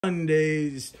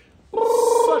Sundays.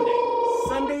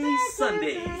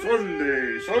 Sundays.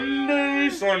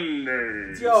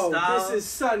 Yo, Styles. this is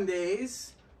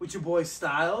Sundays with your boy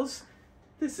Styles.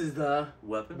 This is the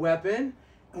Weapon.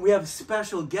 And we have a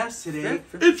special guest today.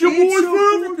 It's your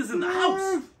boy FIF is in the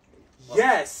house.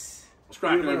 Yes. What's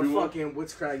cracking, everyone?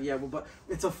 What's cracking? Yeah, but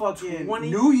it's a fucking 20,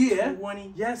 New Year.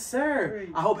 20. Yes, sir. Great.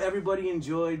 I hope everybody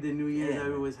enjoyed the New Year. Yeah,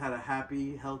 Everyone's had a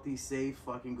happy, healthy, safe,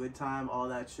 fucking good time. All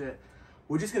that shit.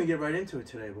 We're just gonna get right into it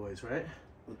today, boys. Right?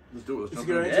 Let's do it. Let's Let's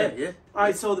get jump right in. into it. All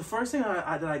right, so the first thing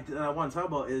I want to talk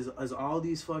about is all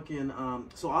these fucking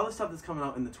so all the stuff that's coming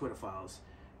out in the Twitter files.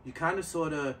 You kind of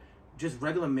sort of just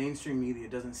regular mainstream media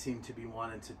doesn't seem to be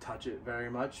wanting to touch it very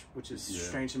much, which is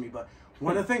strange to me. But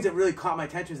one of the things that really caught my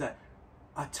attention is that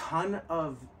a ton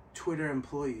of Twitter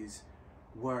employees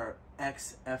were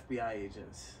ex-FBI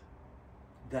agents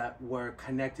that were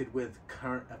connected with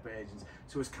current FBI agents.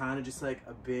 So it's kind of just like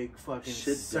a big fucking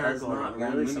Shit circle. does not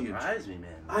really surprise me,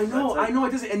 man. I know,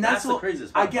 it doesn't, and that's the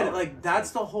craziest I part get it, about like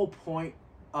that's the whole point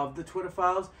of the Twitter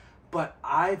files. But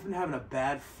I've been having a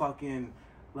bad fucking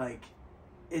like,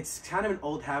 it's kind of an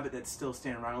old habit that's still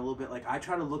staying around a little bit. Like I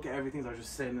try to look at everything. I was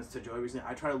just saying this to Joy recently.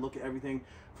 I try to look at everything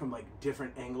from like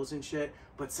different angles and shit.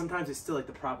 But sometimes it's still like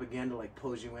the propaganda like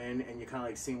pulls you in, and you're kind of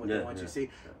like seeing what they want you to see.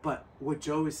 But what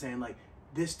Joe was saying, like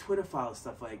this Twitter file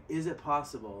stuff, like is it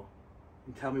possible?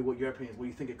 And tell me what your opinion is. What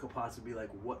you think it could possibly be like?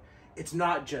 What? It's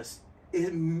not just.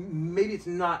 Maybe it's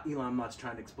not Elon Musk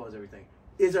trying to expose everything.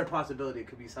 Is there a possibility it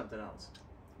could be something else?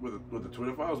 With the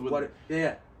Twitter files? With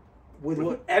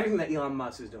everything that Elon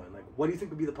Musk is doing, like, what do you think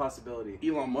would be the possibility?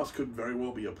 Elon Musk could very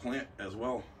well be a plant as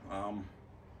well.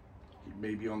 He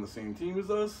may be on the same team as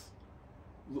us.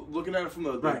 Looking at it from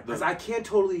the right, because I can't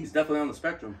totally. He's definitely on the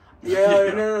spectrum.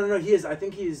 Yeah, no. He is. I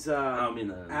think he's. I don't mean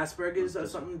Asperger's or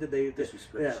something. Did they?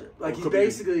 Disrespect shit. Like he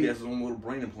basically. He has his own little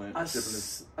brain implant. A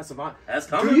savant. That's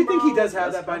coming. Do you think he does bro.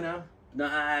 have That's that by coming. now? No,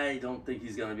 I don't think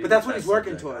he's gonna be. But that's what he's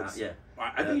working towards. Yeah.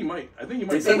 I think he might.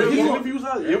 They said His he won't. interviews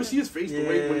are. You ever see his face? The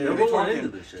way when They're they rolling talk to into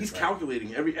him, this shit, he's right?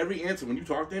 calculating every answer. When you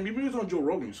talk to him, even when he's on Joe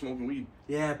Rogan, he's smoking weed.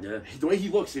 Yeah. The way he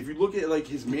looks, if you look at like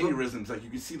his mannerisms, like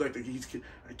you can see like he's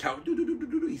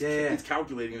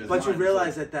calculating in his But mind. you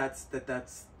realize that's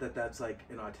like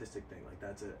an autistic thing. Like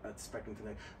that's a spectrum thing.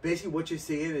 Like, basically, what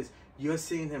you're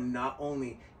seeing him not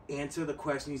only answer the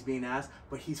question he's being asked,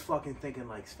 but he's fucking thinking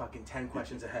like fucking 10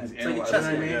 questions ahead. He's It's like a analyzing,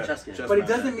 chess game. yeah. Chess game. But it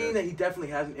doesn't mean that he definitely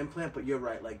has an implant, but you're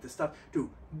right. Like, the stuff... Dude,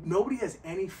 nobody has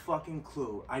any fucking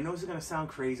clue. I know this is going to sound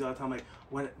crazy all the time. Like,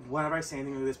 whenever I say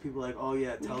anything like this, people are like, oh,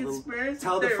 yeah, tell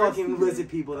the fucking lizard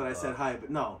people that I said hi. But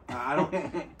no, I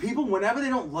don't... People, whenever they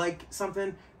don't like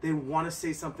something, they want to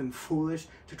say something foolish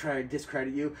to try to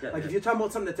discredit you. If you're talking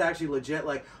about something that's actually legit,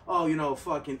 like, oh, you know,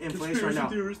 fucking inflation right now.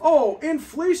 Theorist. Oh,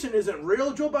 inflation isn't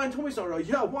real. Joe Biden told me so. Like,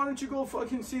 yeah, why don't you go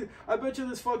fucking see... I bet you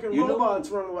this fucking robot's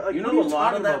running away. Like, you know, a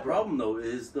lot of that problem though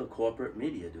is the corporate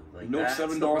media, dude. Like, milk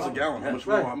 $7 a gallon. How much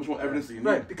more? How much more evidence do you need?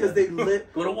 Right, because they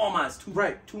lit. Go to Walmart. It's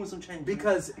two and some change.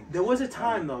 Because there was a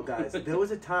time, though, guys. There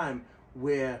was a time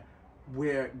where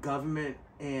government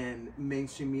and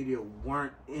mainstream media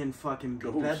weren't in fucking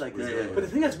bed like this. Yeah. But the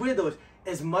thing that's weird though is,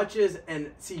 as much as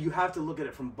you have to look at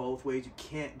it from both ways. You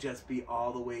can't just be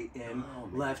all the way in,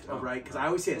 left or right. Because I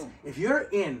always say this: if you're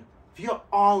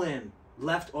all in,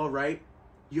 left or right,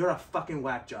 you're a fucking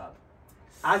whack job.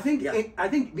 I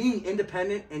think being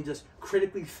independent and just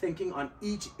critically thinking on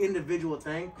each individual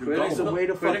thing is the way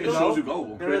to fucking go. Shows you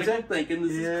gullible. Critical thinking.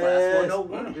 This is class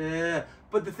 101. Yeah.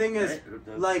 But the thing is,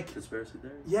 like, conspiracy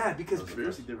theory. Yeah, because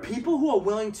people who are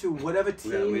willing to whatever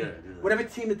team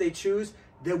that they choose,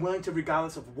 they're willing to,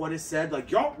 regardless of what is said, like,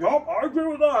 yup, I agree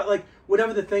with that. Like,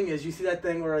 whatever the thing is, you see that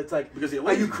thing where it's like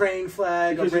a Ukraine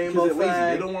flag, a rainbow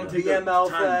flag, they don't want to take BML the time.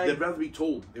 flag. They'd rather be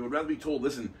told. They would rather be told,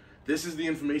 listen, this is the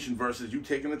information versus you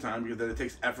taking the time, because then it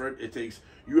takes effort.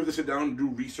 You have to sit down and do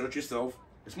research yourself.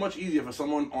 It's much easier for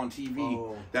someone on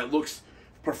TV that looks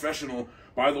professional.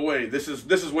 By the way, this is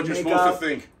what you're supposed to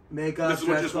think. Makeup, this is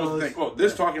what you're supposed to think. Oh,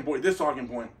 this talking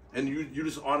point, and you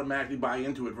just automatically buy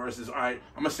into it. Versus, all right,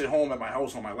 I'm gonna sit home at my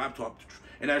house on my laptop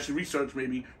and actually research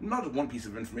maybe not just one piece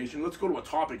of information. Let's go to a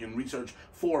topic and research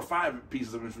 4 or 5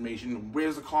 pieces of information.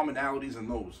 Where's the commonalities in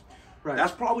those? Right.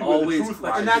 That's probably where the truth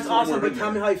lies. And that's awesome, but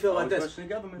tell me how you feel about this.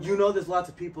 Government. You know there's lots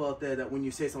of people out there that when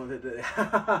you say something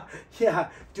that yeah,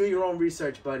 do your own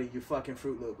research, buddy, you fucking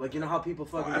Fruit Loop. Like, you know how people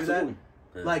fucking do that?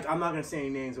 Yeah. Like, I'm not gonna say any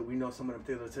names, but we know someone in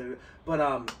particular.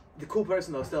 But the cool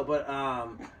person though, still. But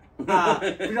you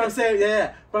know what I'm saying?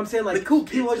 Yeah. But I'm saying, like, the cool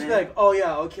people kids, just be like, oh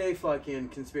yeah, okay, fucking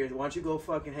conspiracy. Why don't you go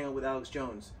fucking hang out with Alex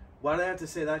Jones? Why do they have to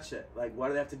say that shit? Like, why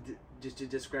do they have to just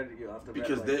discredit you off the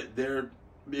because red, like,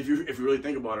 if you really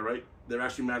think about it, right, they're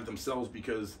actually mad at themselves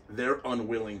because they're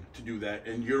unwilling to do that,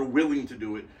 and you're willing to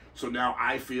do it. So now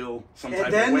I feel some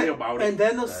type of way about it. And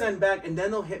then they'll send back, and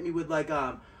then they'll hit me with like,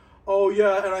 oh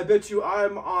yeah, and I bet you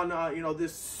I'm on, you know,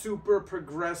 this super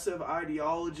progressive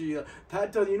ideology.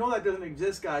 That does, you know, that doesn't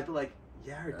exist, guys. But like,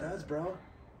 yeah, it does, bro.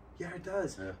 Yeah, it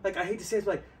does. Yeah. Like, I hate to say it,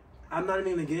 but like, I'm not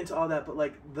even gonna get into all that. But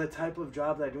like, the type of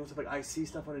job that I do and stuff, like, I see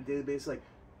stuff on a daily basis, like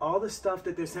all the stuff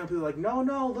that they're saying, people are like,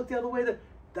 no, look the other way.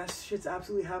 That shit's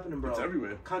absolutely happening, bro. It's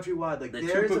everywhere. Countrywide. Like,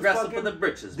 they're too progressive for the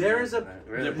britches. There's man.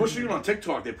 They're pushing it on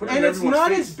TikTok. They put it and in it's everyone's not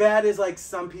face. as bad as like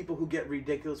some people who get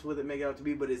ridiculous with it make it out to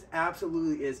be, but it's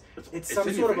absolutely is. It's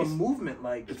some sort of a movement,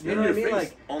 like, it's you know what I mean, face,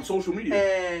 like on social media.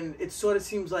 And it sort of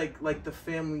seems like the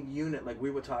family unit, like we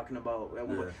were talking about,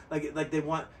 like they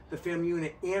want the family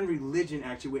unit and religion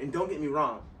actually. And don't get me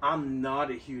wrong, I'm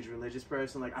not a huge religious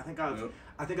person. Like I think I've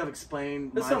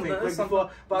explained my thing quick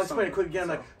before, but I'll explain it quick again.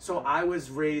 Like, so I was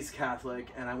raised Catholic,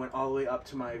 and I went all the way up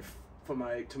to my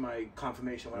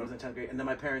confirmation when I was in 10th grade, and then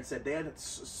my parents said they had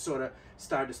sort of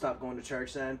started to stop going to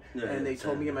church then, and they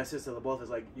told me and my sister, both, is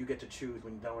like, you get to choose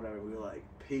when you're done, whatever. We were like,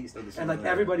 peace, and like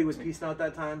everybody was peacing out at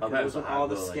that time. It was when all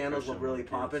the scandals were really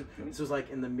popping. This was like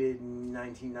in the mid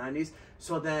 1990s.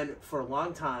 So then for a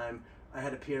long time, I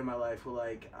had a period in my life where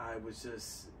like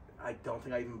I don't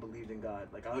think I even believed in God.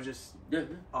 Like I was just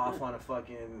off on a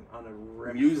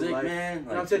rip music, life. man. You know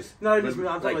what I'm saying? Not even music.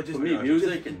 I'm talking about just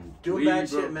music and doing bad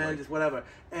shit, man. Like, just whatever.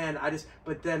 And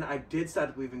but then I did start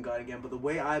to believe in God again. But the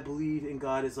way I believe in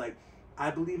God is like, I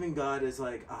believe in God as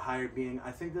like a higher being.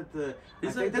 I think that the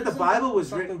Bible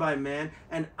was written by man,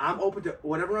 and I'm open to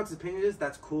whatever else's opinion is.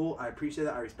 That's cool. I appreciate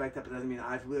that. I respect that. But it doesn't mean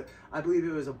I believe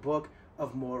it was a book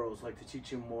of morals, like to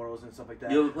teach you morals and stuff like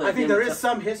that. I think there is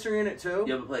some history in it too.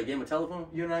 You ever play a game of telephone?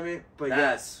 You know what I mean? But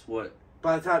that's what.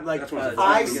 By the time, like,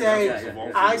 I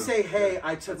say, hey,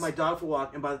 I took my dog for a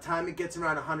walk, and by the time it gets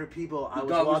around 100 people, I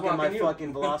was walking my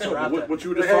fucking Velociraptor. What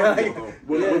you were just talking about, though?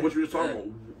 What you were just talking about?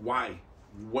 Why?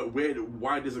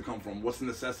 Why does it come from? What's the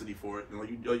necessity for it? And like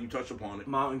you touched upon it.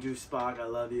 Mountain Dew Spock, I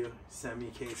love you. Send me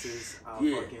cases. I'll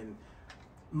fucking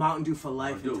Mountain Dew for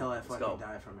life until I fucking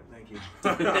die from it. Thank you.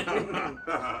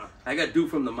 I got dew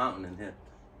from the mountain in here.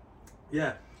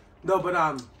 Yeah. No,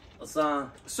 but so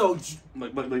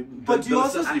but do you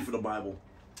also necessity for the Bible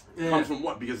comes from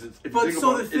what? Because it's if you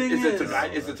think about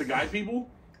it, is it to guide people?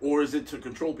 Or is it to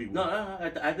control people? No,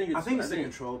 I think it's to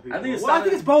control people. I think it's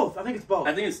both. I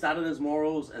think it started as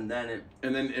morals, and then it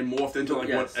morphed into like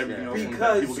what everything else.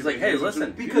 Because it's like, hey,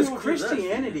 listen, because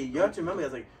Christianity, you have to remember,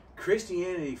 it's like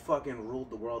Christianity fucking ruled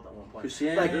the world at one point.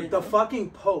 Like the fucking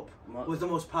Pope was the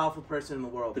most powerful person in the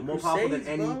world, more powerful than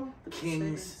any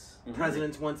kings,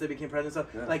 presidents once they became presidents.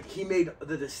 Like he made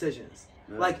the decisions.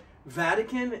 Like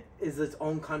Vatican is its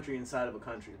own country inside of a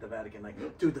country. The Vatican, like,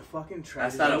 dude, the fucking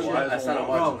treasures. I started watching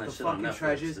that the shit on fucking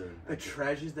Netflix. the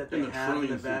treasures that they have in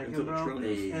the Vatican, bro,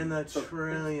 and the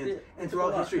trillions, and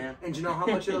throughout history. And do you know how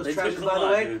much of those treasures, by the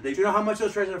way? Do you know how much of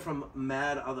those treasures are from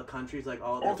mad other countries, like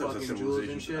all of the fucking jewels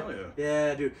and shit?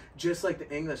 Yeah, dude. Just like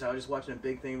the English, I was just watching a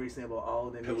big thing recently about all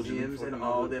of the museums and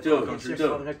all of their fucking shit.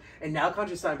 And now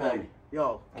countries starting to be like,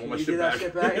 yo, can you get that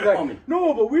shit back? Like,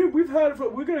 no, but we've had it.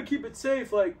 We're gonna keep it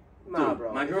safe. Like, nah, dude,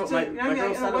 bro. My girl started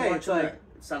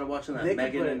watching that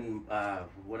Meghan and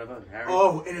whatever Harry.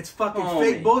 Oh, and it's fucking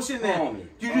fake bullshit in there.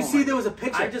 Did you see there was a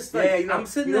picture? I just like I'm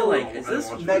sitting there like, is this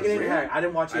Meghan and Harry? I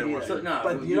didn't watch it either.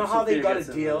 But you know how they got a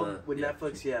deal with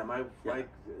Netflix? Yeah,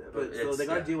 so they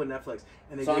got a deal with Netflix,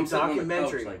 and they did a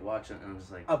documentary like watching, and I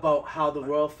was like, about how the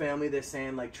royal family, they're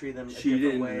saying like treat them a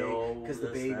different way because the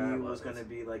baby was going to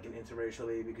be like an interracial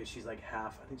baby because she's like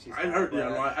half. I think she's. I heard.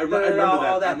 Yeah, I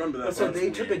remember that. So they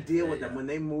took a deal with them when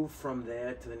they moved from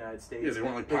there to the United States. Yeah, they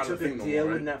weren't like they part took of the a thing deal no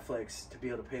more, with right? Netflix to be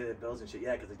able to pay their bills and shit.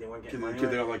 Yeah, because they weren't getting money.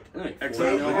 They're like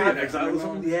exiled or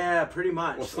something. Yeah, pretty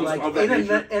much. Like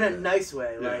in a nice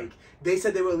way. Like they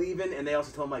said they were leaving, and they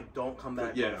also told them like, don't come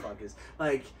back, motherfuckers.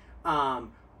 Like,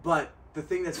 but the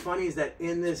thing that's funny is that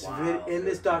in this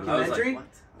documentary,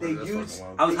 they used.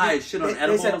 I was high as shit on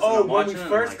edibles. They said, oh, when we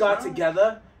first got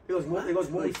together. He goes,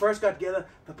 when we first got together,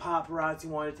 the paparazzi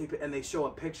wanted to take it, and they show a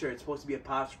picture. It's supposed to be a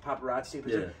paparazzi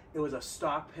picture. Yeah. It was a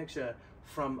stock picture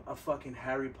from a fucking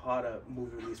Harry Potter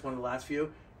movie release, one of the last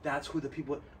few. That's who the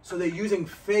people. So they're using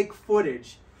fake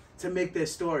footage to make their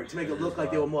story, to make it look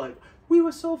like they were more like, We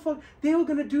were so fucked. They were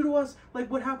gonna do to us like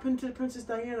what happened to Princess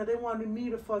Diana. They wanted me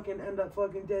to fucking end up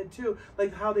fucking dead too.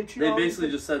 Like how they treat. They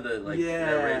basically just said that like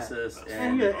they're racist.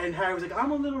 And Harry was like,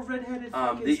 I'm a little redheaded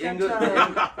fucking the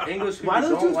stepchild. English people Why do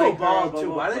those don't dudes like go bald her,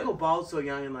 too? Why do they go bald so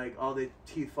young and like all their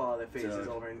teeth fall out of their faces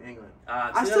over in England?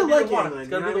 I still like England. It's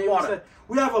gotta be the water.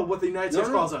 We have what the United States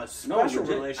calls a special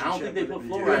relationship. I don't think they put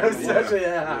fluoride in the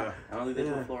water. I don't think they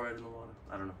put fluoride in the water.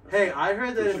 I don't know. Hey, I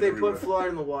heard that if they put fluoride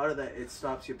in the water, that it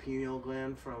stops your pineal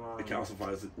gland from. It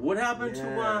calcifies it. What happened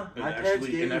to? My parents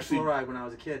gave me fluoride when I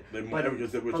was a kid. But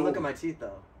look at my teeth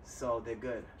though, so they're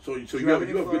good. So you have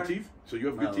good teeth. So you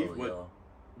have good teeth, but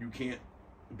you can't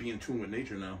be in tune with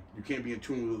nature now. You can't be in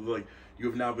tune with like you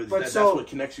have now. But that's what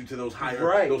connects you to those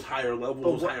higher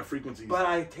levels, those higher frequencies. But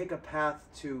I take a path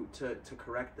to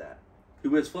correct that. He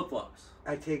wears flip flops.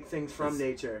 I take things from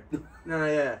nature.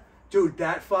 No. Dude,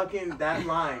 that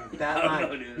line.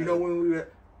 You know when we were...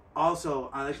 Also,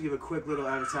 I'd like to give a quick little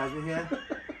advertisement here.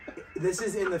 This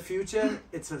is in the future.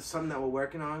 It's something that we're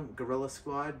working on. Gorilla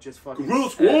Squad. Just fucking...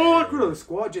 Gorilla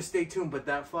Squad. Just stay tuned. But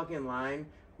that fucking line,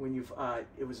 when you've...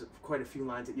 it was quite a few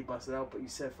lines that you busted out, but you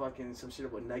said fucking some shit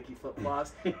about Nike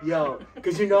flip-flops. Yo,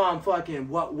 because you know I'm fucking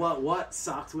what?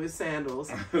 Socks with sandals.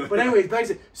 But anyways,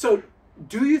 basically... So,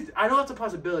 do you... I know it's a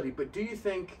possibility, but do you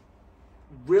think...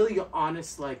 Really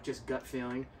honest, like, just gut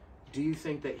feeling, do you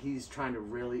think that he's trying to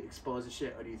really expose the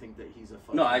shit, or do you think that he's a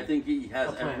fucking... No, I think he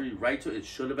has every right to it. It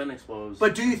should have been exposed.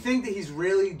 But do you think that he's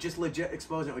really just legit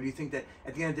exposing it, or do you think that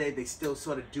at the end of the day, they still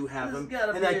sort of do have him?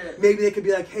 And like, maybe they could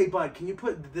be like, hey, bud, can you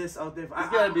put this out there?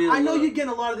 I know you're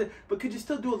getting a lot of it, but could you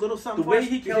still do a little something the way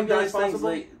he calculates things,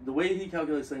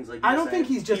 like I don't think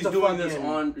he's just doing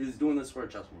this for a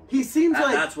chess move. He seems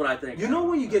like... That's what I think. You know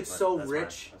when you get so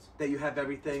rich... that you have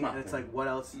everything, and it's like, what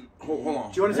else? Hold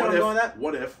on. Do you understand where I'm going with that?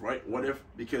 What if, right? What if,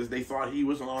 because they thought he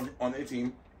was on their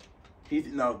team,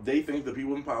 now they think the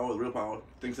people in power, the real power,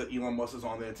 thinks that Elon Musk is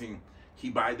on their team.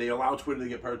 They allow Twitter to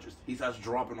get purchased. He starts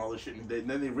dropping all this shit, and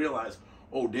then they realize,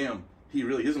 oh, damn, he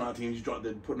really isn't on our team.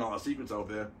 They're putting all our secrets out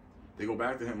there. They go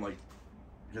back to him, like,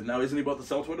 because now isn't he about to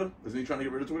sell Twitter? Isn't he trying to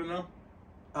get rid of Twitter now?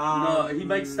 No, he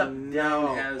might step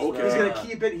down as... Okay. He's going to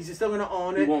keep it. He's still going to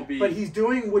own it. He won't be... But he's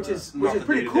doing, which is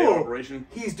pretty cool. Operation.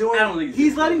 He's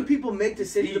letting people make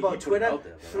decisions about Twitter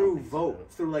through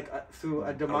vote, through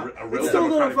a democracy. It's still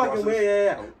a little fucking weird,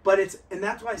 yeah. But and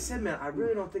that's why I said, man, I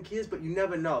really don't think he is, but you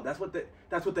never know. That's what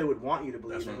they would want you to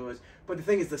believe. But the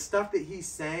thing is, the stuff that he's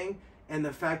saying and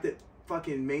the fact that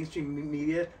fucking mainstream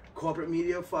media, corporate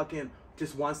media, fucking...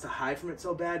 just wants to hide from it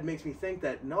so bad makes me think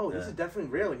that this is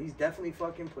definitely real and he's definitely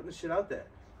fucking putting the shit out there.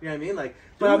 You know what I mean? Like,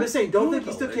 but I'm just saying, don't think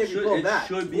he still can't be pulled back.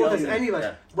 Should be because any of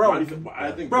us, bro.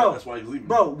 I think that's why he's leaving.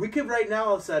 Bro, we could right now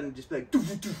all of a sudden just be like, doof,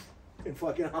 doof, and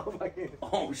fucking all fucking.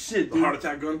 Oh shit! The heart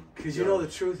attack gun. Because you know the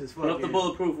truth is fucking. Put up the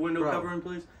bulletproof window covering,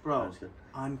 please. Bro,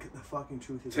 the fucking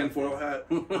truth is. Tinfoil hat.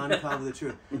 Uncover the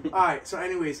truth. All right. So,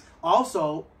 anyways,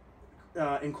 also,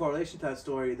 in correlation to that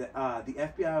story, that the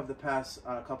FBI of the past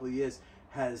couple of years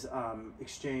has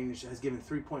given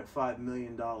 $3.5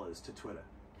 million to Twitter.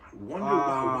 I wonder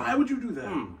why would you do that?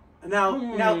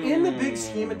 Now, in the big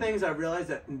scheme of things, I realize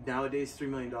that nowadays $3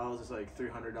 million is like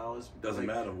 $300. Doesn't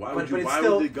matter. Why would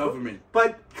the government?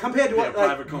 But compared to what,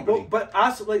 private company? But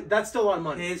us, like, that's still a lot of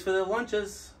money. Pays for their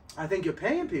lunches. I think you're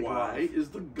paying people. Why is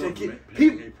the government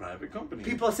paying a private company?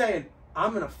 People are saying,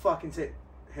 I'm gonna fucking say,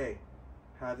 hey,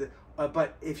 have it.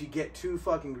 But if you get too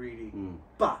fucking greedy,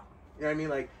 but you know what I mean,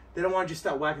 like. They don't want to just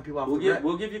start whacking people off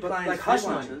we'll give you clients like hush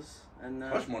money.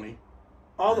 Hush money.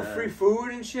 All the free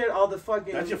food and shit, all the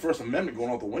fucking... That's your First Amendment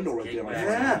going out the window right there, my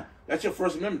friend. That's your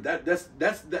First Amendment. That's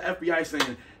the FBI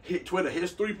saying, hit Twitter,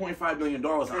 here's $3.5 million.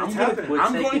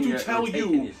 I'm going to tell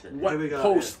you what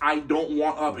posts I don't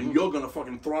want up, and you're going to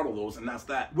fucking throttle those, and that's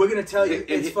that. We're going to tell you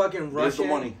it's fucking Russian. There's the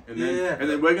money. And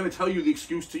then we're going to tell you the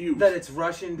excuse to use. That it's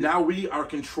Russian. Now we are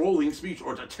controlling speech,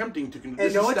 or attempting to control.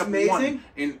 And know what's amazing?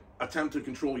 Attempt to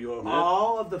control your...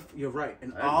 You're right.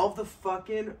 And all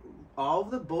of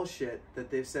the bullshit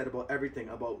that they've said about everything,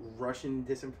 about Russian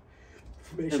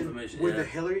disinformation with the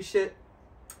Hillary shit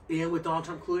and with Donald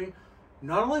Trump including,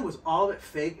 not only was all of it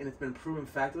fake and it's been proven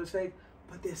fact it was fake,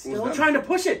 but they're still trying to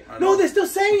push it. No, they're still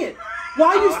saying it.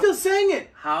 Why are you still saying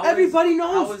it? Everybody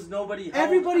knows. How is nobody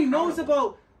Everybody knows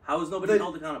about... How is nobody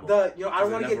held accountable? I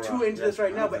don't want to get too into this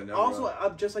right now, but also,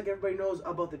 just like everybody knows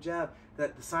about the jab,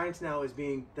 that the science now is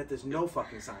being that there's no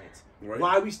fucking science. Right.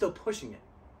 Why are we still pushing it?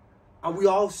 Are we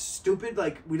all stupid?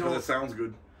 Like we don't. Because it sounds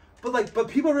good. But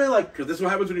people really like. Because this is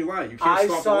what happens when you lie. You can't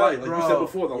stop the lie. Like you said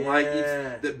before, the lie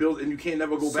eats that builds, and you can't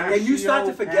never go back. And you start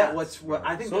to forget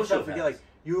I think you start to forget. Like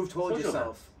you've told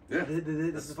yourself. Yeah.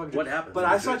 This is fucking. What happened? But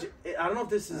I don't know if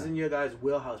this is in your guys'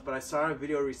 wheelhouse, but I saw a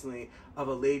video recently of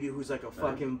a lady who's like a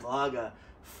fucking blogger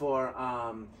for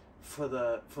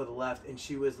the left, and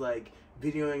she was like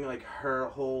videoing like her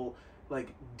whole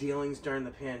like dealings during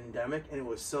the pandemic, and it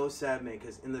was so sad, man,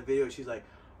 because in the video she's like,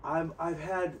 I've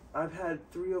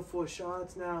had 3 or 4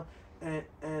 shots now, and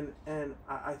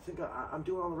I think I'm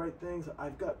doing all the right things.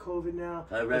 I've got COVID now.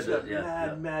 I read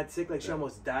that. Mad sick, like she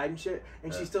almost died and shit,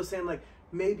 and she's still saying like,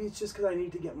 maybe it's just because I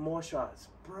need to get more shots,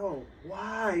 bro.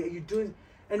 Why are you doing?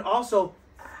 And also,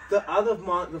 the other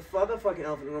fucking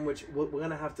elephant in the room, which we're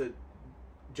gonna have to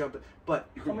jump it. But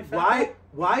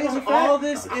why is all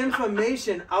this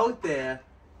information out there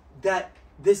that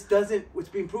this doesn't? It's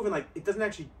being proven like it doesn't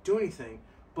actually do anything.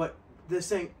 But they're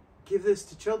saying give this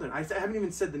to children. I haven't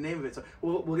even said the name of it, so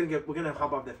we're gonna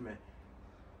hop off there for a minute.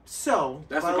 So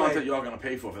that's the content y'all gonna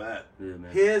pay for that. Yeah,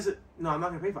 man. No, I'm not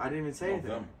gonna pay for it. I didn't even say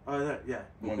anything. Yeah.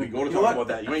 When we go to talk about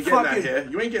that, you ain't getting that here.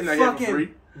 You ain't getting that here for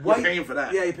free. You're paying for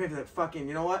that. Yeah, you're paying for that. Fucking,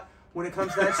 you know what? When it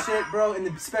comes to that shit, bro,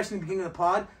 especially in the beginning of the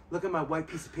pod, look at my white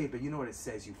piece of paper. You know what it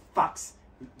says, you fucks.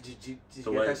 Did you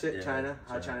get that shit? Yeah, China?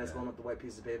 How China's holding up the white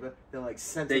piece of paper? They're like,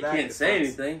 they can't say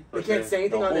anything. They can't say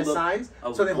anything on their signs,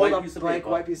 so they hold up a blank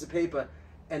white piece of paper,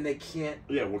 and they can't.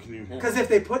 Yeah, what can you? Because if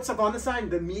they put stuff on the sign,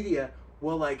 the media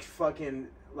will like fucking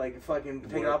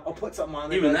take it off or put something on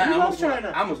there. Even that, I almost want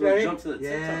to jump to the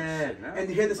TikTok shit now. And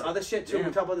you hear this other shit too. We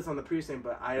talked about this on the previous thing,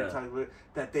 but I didn't talk about it.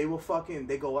 That they will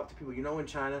they go up to people. You know, in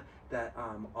China, that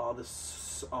all the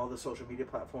social media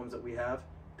platforms that we have,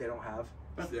 they don't have.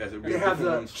 They have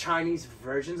the Chinese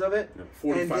versions of it,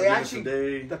 and they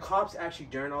actually, the cops actually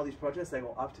during all these protests, they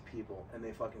go up to people and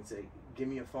they fucking say, "Give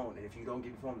me your phone," and if you don't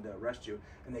give your phone, they'll arrest you,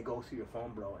 and they go through your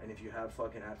phone, bro. And if you have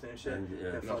fucking apps and shit,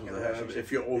 they fucking arrest you.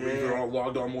 If you're all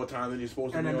logged on more time than you're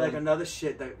supposed to. And then like another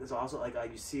shit that is also like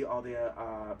you see all the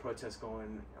protests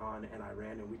going on in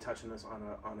Iran, and we touched on this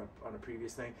on a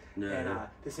previous thing, and they're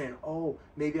saying, oh,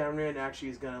 maybe Iran actually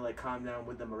is gonna like calm down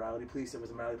with the morality police. It was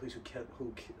the morality police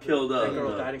who killed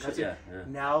girls died in country.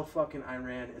 Now fucking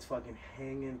Iran is fucking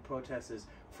hanging protesters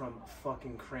from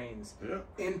fucking cranes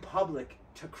in public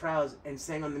to crowds and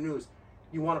saying on the news,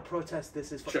 you want to protest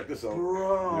this is check this out,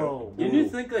 bro. You do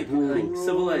think like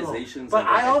civilizations, but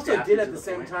I also did at the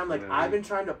same time, like I've been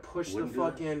trying to push the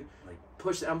fucking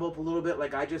push the envelope a little bit.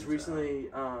 Like I just recently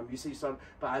you see some,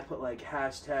 but I put like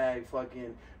hashtag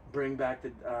fucking bring back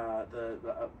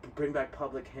bring back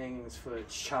public hangings for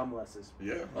child molesters.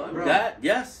 Yes,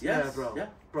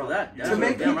 bro. That to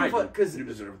make people, because you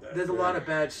deserve that. There's a lot of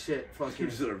bad shit. Fucking, you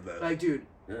deserve that. Like, dude,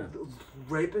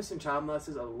 rapists and child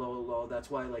molesters are low. That's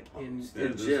why, like in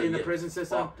the prison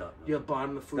system, you're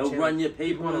bottom of the food chain. They'll run your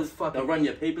papers. They'll run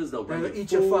your papers. They'll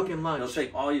eat your fucking lunch. They'll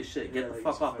take all your shit. Get the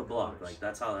fuck off the block. Like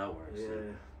that's how that works. Yeah.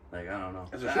 Like I don't know.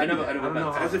 I never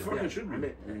know as it fucking should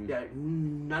be.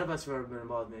 None of us have ever been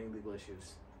involved in any legal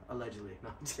issues. Allegedly. No,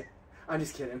 I'm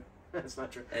just kidding. That's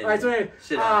not true. Hey, alright, so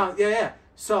anyway,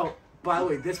 So, by the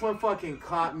way, this one fucking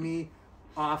caught me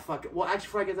off fucking. Well, actually,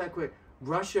 before I get that quick,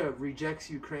 Russia rejects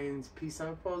Ukraine's peace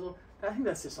proposal. I think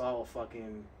that's just all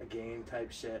fucking a game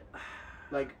type shit.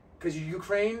 Like, because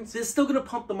Ukraine's. They're still gonna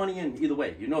pump the money in either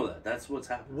way. You know that. That's what's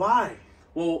happening. Why?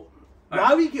 Well.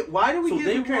 Why do we give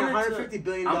Ukraine $150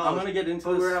 billion? I'm gonna get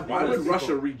into this. Why would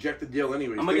Russia reject the deal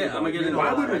anyway? I'm gonna get into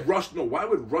why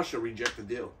would Russia reject the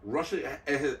deal? Russia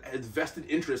has vested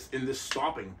interest in this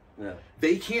stopping. Yeah.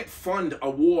 They can't fund a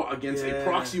war against a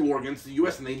proxy war against the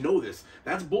U.S. and they know this.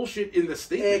 That's bullshit in the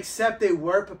statement. Except they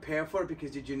were prepared for it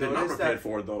because did you notice They're not prepared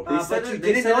for it though. But you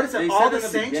didn't notice that all the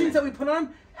sanctions that we put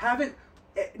on haven't.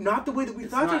 Not the way that we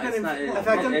thought they were going to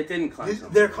affect them. It didn't collapse.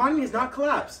 Their economy has not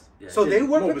collapsed. So they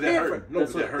were prepared for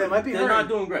it. They might be hurting. They're not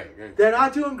doing great. They're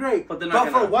not doing great. But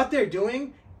for what they're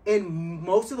doing in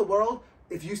most of the world,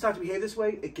 if you start to behave this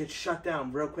way, it gets shut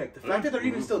down real quick. The fact that they're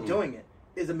even still doing it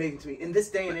is amazing to me in this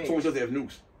day and age. It's almost like they have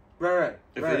nukes. Right.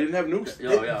 If they didn't have nukes,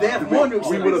 they have more nukes.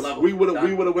 We would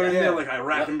have went in there like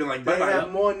Iraq and been like, they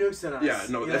have more nukes than us. Yeah,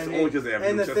 no, that's only because they have nukes.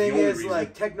 And the thing is,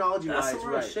 like technology-wise, that's some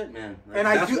real shit, man. And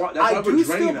I do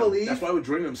still believe that's why we're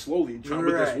draining them slowly, trying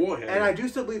with this war here. And I do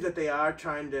still believe that they are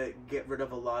trying to get rid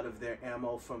of a lot of their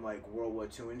ammo from like World War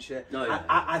II and shit.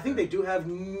 I think they do have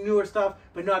newer stuff,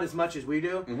 but not as much as we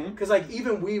do. Because like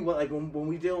even we, like when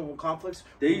we deal with conflicts,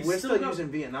 we're still using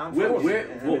Vietnam. We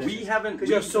haven't. Because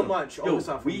you have so much.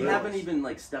 We haven't even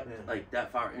like stepped like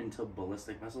that far into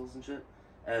ballistic missiles and shit.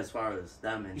 As far as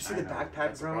them in you see the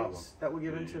backpack drones that we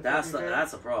give into that's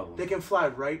a problem. They can fly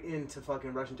right into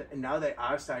fucking Russian and now they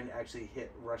are starting to actually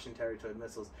hit Russian territory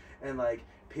missiles and like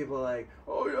people are like,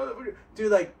 oh yeah,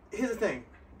 dude, like here's the thing,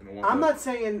 I'm not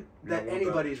saying that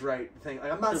anybody's right. Like,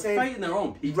 I'm not saying fighting their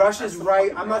own people. Russia's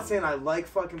right. I'm not saying I like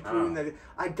fucking Putin. That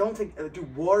I don't think,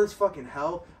 dude, war is fucking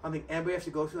hell. I don't think anybody has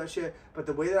to go through that shit. But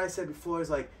the way that I said before is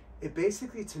like, it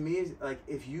basically to me is like,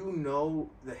 if you know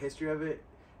the history of it,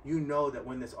 you know that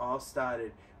when this all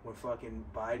started, when fucking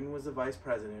Biden was the vice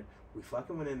president, we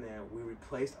fucking went in there, we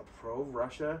replaced a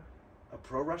pro-Russia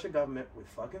government with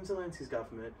fucking Zelensky's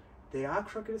government. They are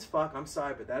crooked as fuck. I'm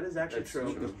sorry, but that is actually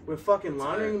true. We're fucking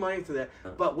laundering money through there.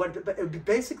 But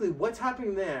basically, what's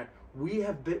happening there?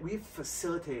 We've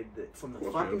facilitated it from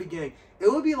the fucking beginning.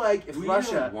 It would be like if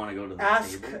Russia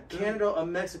asked Canada or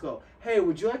Mexico, "Hey,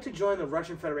 would you like to join the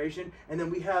Russian Federation?" And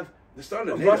then we have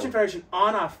a Russian Federation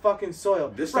on our fucking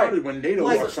soil. This started when NATO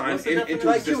was signed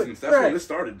into existence. That's when this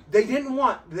started. They didn't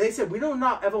want. They said we do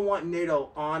not ever want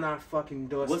NATO on our fucking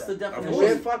doorstep. What's the definition?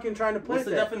 We're fucking trying to put What's it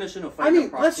the there. definition of fighting? I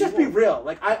mean, let's just be real.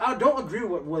 Like I don't agree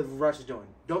with what Russia's doing.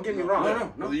 Don't get me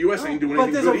wrong. No. The U.S. ain't doing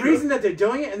anything. But there's a reason that they're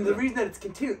doing it, and the reason that it's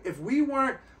continuing. If we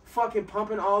weren't fucking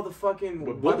pumping all the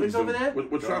fucking weapons over there,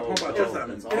 we're trying to pump out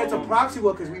and it's a proxy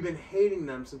war because we've been hating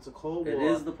them since the Cold War. It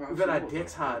is the proxy We've had our war.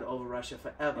 dicks hard over Russia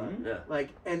forever. Mm-hmm. Yeah. Like,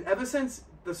 and ever since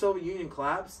the Soviet Union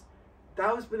collapsed,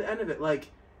 that was the end of it. Like,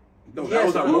 no, that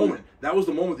was that moment. That was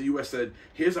the moment the U.S. said,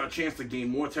 "Here's our chance to gain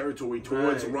more territory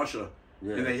towards Russia."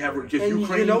 Yeah, and they have because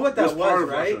Ukraine. You know what that was,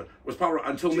 right? Russia, was part of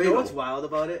until NATO. NATO. You know what's wild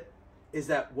about it is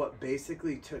that what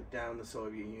basically took down the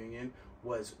Soviet Union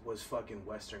was fucking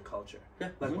Western culture. Yeah.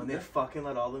 Like when they fucking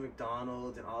let all the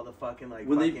McDonald's and all the fucking like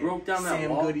when fucking they broke down that Sam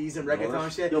wall, Goodies and reggaeton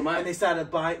and shit, and they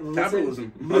started buying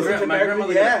capitalism. My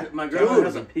grandmother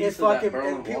has a piece of that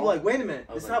Berlin and people wall. like, wait a minute,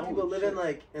 this is like, how people live in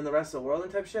like in the rest of the world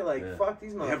and type shit. Like fuck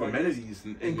these motherfuckers. They have amenities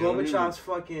and Gorbachev's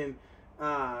fucking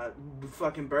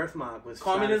birthmark was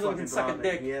communism can suck a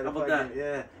dick. Yeah, how about that?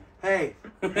 Yeah. Hey,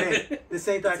 this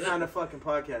ain't that kind of fucking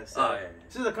podcast. So. Oh, yeah.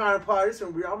 This is the kind of party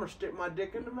I'm gonna stick my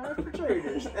dick in the mashed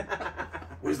potatoes.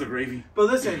 Where's the gravy? But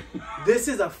listen, this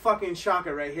is a fucking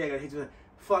shocker right here.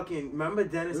 Fucking remember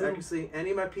Dennis Eckersley?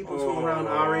 Any of my people who were around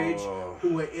our age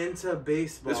who were into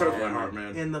baseball this hurts my heart,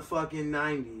 man. in the fucking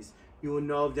 90s. You will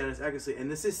know of Dennis Eckersley, and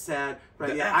this is sad,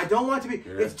 right? Yeah, I don't want to be.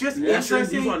 It's just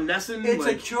interesting. It's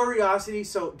a curiosity.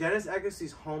 So Dennis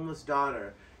Eckersley's homeless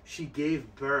daughter, she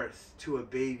gave birth to a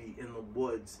baby in the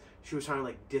woods. She was trying to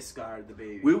like discard the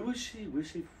baby. Where was she? Where's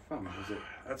she from? Was it?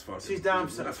 That's fucking. She's down.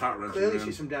 That's heart wrenching. Clearly, man.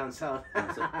 she's from down south.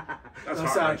 That's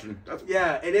heart wrenching.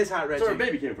 Yeah, it is heart wrenching. That's where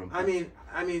her baby came from. I mean,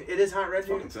 it is heart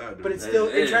wrenching. Fucking sad, dude. But it's still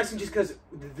interesting just because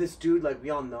this dude, like, we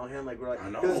all know him. Like, we're like, I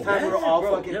know. there's a time we were all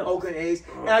fucking Oakland A's,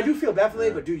 and I do feel bad for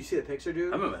Lady, but dude, you see the picture,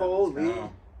 dude? Holy,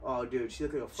 oh, dude, she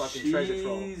looked like a fucking treasure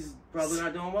troll. She's probably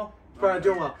not doing well. Probably not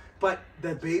doing well. But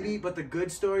the baby, the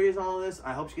good story is all this.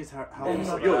 I hope she gets her help.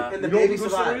 And the baby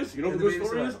survives. You know what the good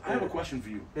story is? I have a question for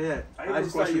you. Yeah. I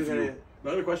just thought you were gonna.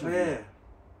 Another question for you.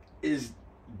 Is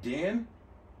Dan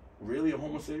really a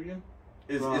Homo sapien?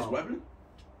 Is Weapon?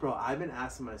 Bro, I've been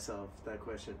asking myself that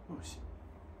question. Oh shit.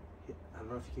 I don't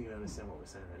know if you can even understand what we're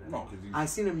saying right now. No, because I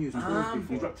seen him use tools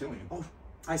before. He's reptilian. Oh,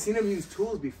 I seen him use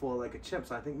tools before, like a chimp.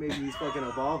 So I think maybe he's fucking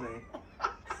evolving.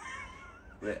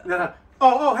 Yeah.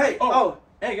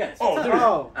 Hey guys. What's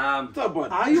up,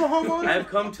 bud? Are you a homeowner? I've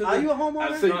come to. Are you a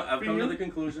homeowner? I've come to the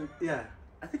conclusion. Yeah.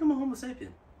 I think I'm a Homo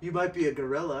sapien. You might be a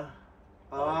gorilla.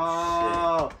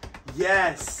 Oh shit.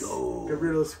 Yes. Go.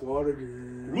 Gorilla squad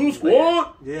again. Gorilla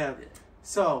squad. Yeah.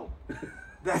 So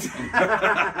that's.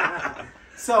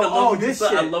 So this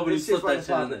shit. I love when you slip that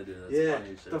shit in there, dude. That's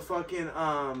funny shit. The fucking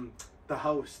the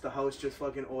house just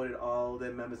fucking ordered all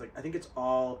their members. Like I think it's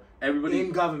all everybody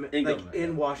in government,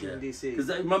 in Washington D.C. Because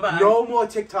remember, no more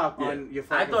TikTok on your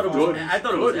phone. I thought it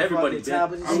was everybody.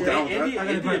 I'm down.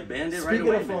 India banned it right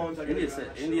away. Phones,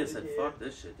 India said, "Fuck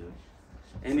this shit, dude."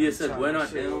 India said, "We're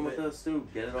not dealing with this,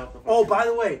 dude. Get it off the phone." Oh, by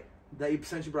the way,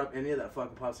 since you brought up India, that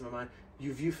fucking pops in my mind.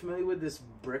 You familiar with this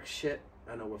brick shit?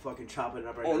 I know we're fucking chopping it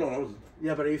up right now. Oh no.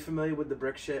 Yeah, but are you familiar with the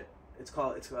brick shit? It's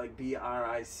like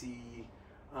BRIC.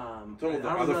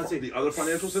 The other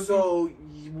financial system. So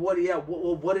what? Yeah.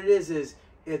 What it is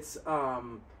it's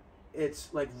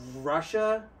like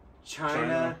Russia,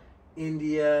 China,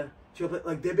 India.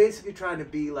 Like they're basically trying to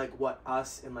be like what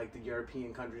us and like the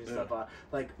European countries and stuff are.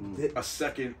 Like a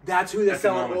second. That's who they're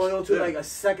selling oil to. Like a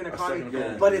second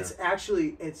economy. But it's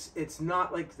actually it's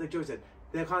not like Joe said.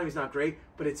 The economy's not great,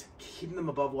 but it's keeping them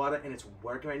above water, and it's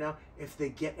working right now. If they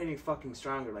get any fucking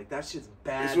stronger, like that shit's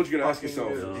bad. This is what you gotta ask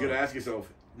yourself. You gotta ask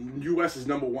yourself. U.S. is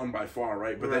number one by far,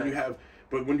 right? But then you have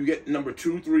But when you get number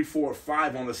 2, 3, 4,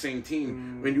 5 on the same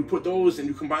team, when you put those and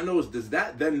you combine those, does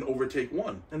that then overtake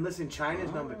one? And listen,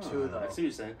 China's number 2 though. I see what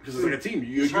you're saying. Because it's like a team.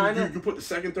 You put the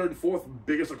second, third, and fourth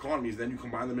biggest economies, then you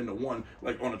combine them into one,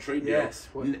 like on a trade deal. Yes.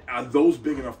 Are those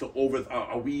big enough to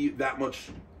are we that much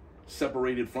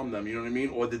separated from them? You know what I mean?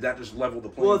 Or did that just level the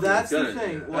playing field? Well, that's the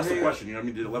thing. That's the question. You know what I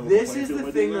mean? Did it level this the playing is field?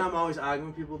 the thing that I'm always arguing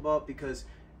with people about because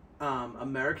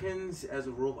Americans, as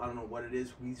a rule, I don't know what it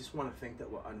is, we just want to think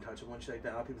that we're untouchable and shit like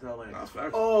that. A lot of people are like,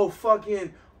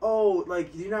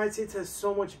 like the United States has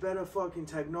so much better fucking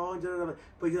technology,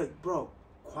 but you're like, bro,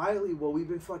 quietly, well, we've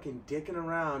been fucking dicking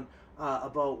around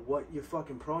about what your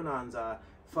fucking pronouns are.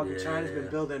 Fucking China's been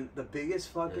building the biggest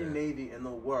fucking navy in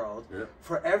the world. Yeah.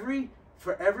 For every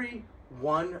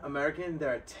one American, there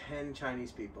are 10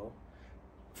 Chinese people.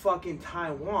 Fucking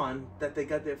Taiwan that they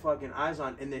got their fucking eyes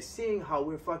on, and they're seeing how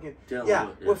we're fucking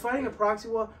we're fighting a proxy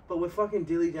war, but we're fucking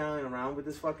dilly-dallying around with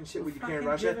this fucking shit with Ukraine and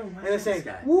Russia, and they're saying,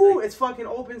 "Woo, it's fucking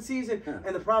open season." Yeah.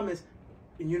 And the problem is,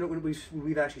 and you know,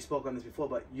 we've actually spoke on this before,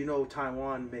 but you know,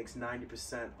 Taiwan makes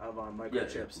 90% of our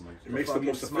microchips. It makes the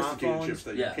most sophisticated chips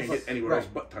that you can't get anywhere else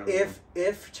but Taiwan.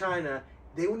 If China,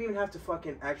 they wouldn't even have to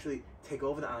fucking actually take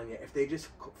over the island yet. If they just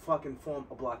fucking form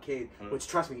a blockade, which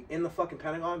trust me, in the fucking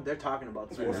Pentagon, they're talking about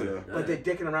this, but they're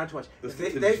dicking around too much. If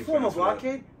they form a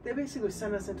blockade, they basically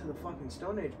send us into the fucking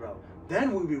Stone Age, bro.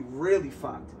 Then we'd be really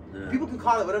fucked. Yeah. People can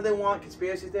call it whatever they want,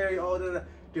 conspiracy theory,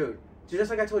 dude.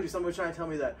 Just like I told you, someone was trying to tell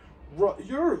me that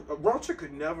Russia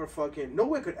could never fucking, no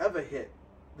one could ever hit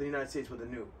the United States with a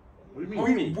nuke. What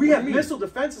do you mean? We have missile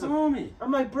defenses.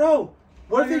 I'm like, bro,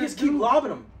 what if they just keep lobbing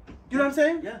them? You know what I'm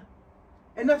saying? Yeah.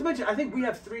 And not to mention, I think we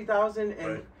have 3,000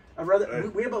 and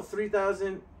we have about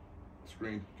 3,000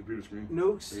 computer screen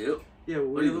nukes. Yep. Yeah,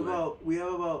 we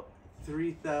have about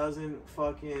 3,000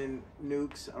 fucking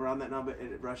nukes around that number,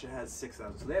 and Russia has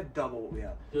 6,000. So they have double what we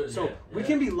have. So we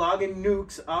can be logging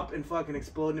nukes up and fucking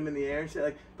exploding them in the air and shit.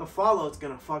 Like the fallout's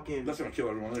gonna fucking. That's gonna kill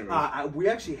everyone anyway. We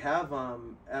actually have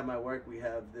at my work we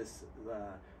have this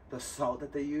the salt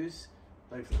that they use.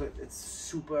 Like it's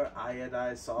super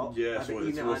iodized salt. Yeah, I've been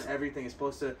eating it on everything. It's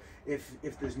supposed to, if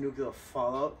there's nuclear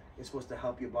fallout, it's supposed to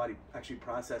help your body actually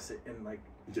process it and like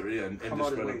come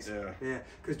out as waste. Yeah,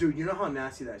 because dude, you know how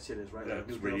nasty that shit is, right? Yeah, like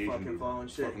it's nuclear radiation, fucking fallout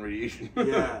and shit. Fucking radiation.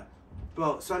 Yeah,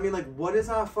 bro. So I mean, like, what is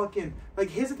our fucking like?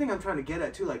 Here's the thing I'm trying to get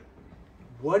at too. Like,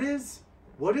 what is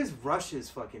Russia's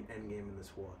fucking end game in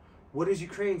this war? What is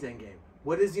Ukraine's end game?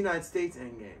 What is the United States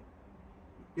end game?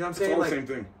 You know what I'm saying? It's all like, the same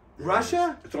thing.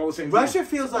 Russia? It's all the same thing. Russia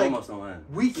feels like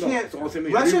we can't. It's all the same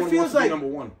thing. Russia feels like number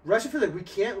one. Russia feels like we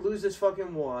can't lose this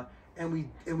fucking war, and we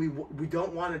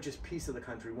don't want to just piece of the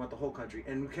country. We want the whole country.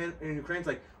 And Ukraine's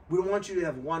like, we don't want you to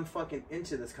have one fucking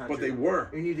inch of this country. But they were.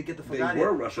 You need to get the fuck They out of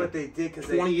here. were Russia. But they did because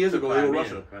 20 years ago they were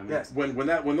Russia. Yes. When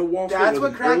the wall that's was what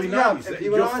in the cracked early me up. 90s.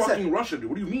 You're fucking Russia, dude.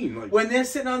 What do you mean? Like when they're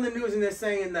sitting on the news and they're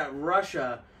saying that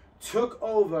Russia took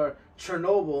over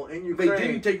Chernobyl in Ukraine. They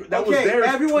didn't take that was theirs.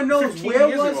 Everyone knows where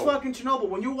was ago. fucking Chernobyl.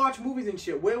 When you watch movies and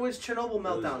shit, where was Chernobyl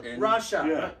meltdown?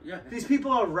 Russia. Yeah. These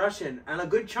people are Russian, and a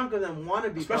good chunk of them want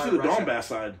to be especially the Russia. Donbass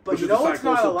side. But you know it's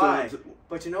not a lie.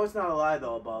 But you know it's not a lie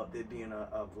though about there being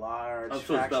a large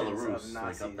factions of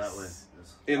Nazis up that way.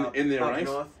 In their up ranks.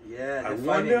 North. Yeah, I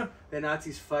wonder. The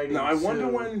Nazis fighting. Now I wonder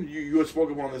when you had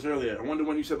spoken about this earlier. I wonder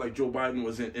when you said like Joe Biden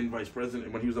was in vice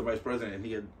president when he was the vice president and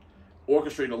he had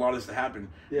orchestrated a lot of this to happen.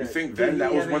 Yeah. You think then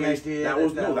that was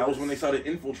when they started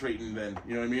infiltrating then,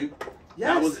 you know what I mean?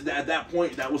 Yes. That was at that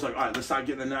point that was like, all right, let's start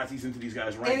getting the Nazis into these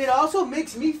guys' ranks. And it also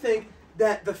makes me think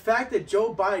that the fact that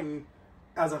Joe Biden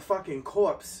as a fucking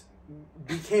corpse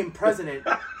became president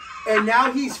and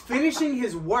now he's finishing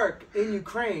his work in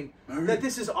Ukraine, that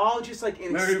this is all just like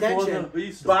an extension.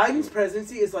 Biden's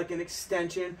presidency is like an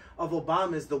extension of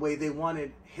Obama's the way they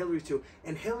wanted Hillary to.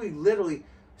 And Hillary literally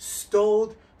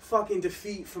stole fucking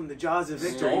defeat from the jaws of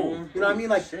victory. You know what I mean?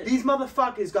 Like these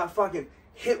motherfuckers got fucking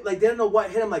hit. Like they don't know what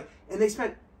hit them. Like, and they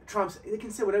spent Trump's. They can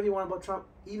say whatever you want about Trump.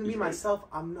 Even me myself,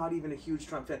 I'm not even a huge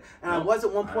Trump fan. And I was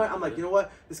at one point. I'm like, you know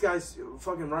what? This guy's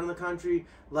fucking running the country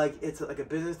like it's like a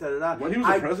business. When he was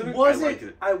the president, I liked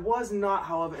it. I was not,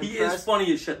 however, impressed. He is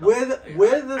funny as shit. I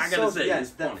gotta say, he's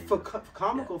funny. For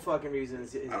comical fucking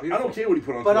reasons, I don't care what he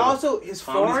put on. But Twitter. also his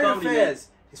foreign affairs.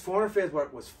 His foreign affairs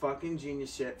work was fucking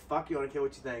genius shit. Fuck you, I don't care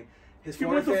what you think. His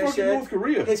foreign affairs shit, North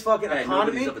Korea. his fucking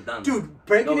economy, dude,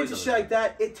 breaking into shit like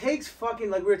that, it takes fucking,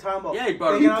 like we were talking about,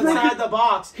 thinking outside the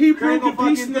box. He broke the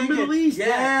peace in the Middle East.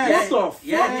 Yes. What the fuck?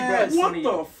 Yes. What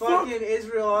the fuck? Fucking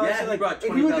Israel, all that shit. Like,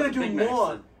 if he was gonna do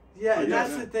more, and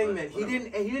that's the thing, man. He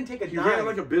didn't take a dime. He ran it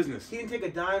like a business. He didn't take a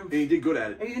dime. And he did good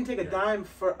at it. And he didn't take a dime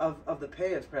of the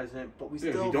pay as president, but we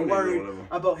still worried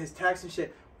about his tax and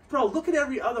shit. Bro, look at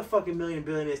every other fucking million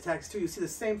billionaires tax too. You see the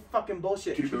same fucking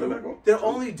bullshit. Can you put that back on? They're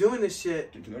only doing this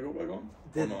shit. Can that go back on?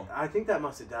 No. I think that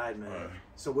must have died, man. Right.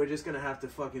 So we're just gonna have to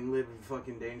fucking live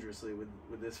fucking dangerously with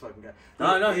this fucking guy.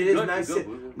 No, it is good, nice.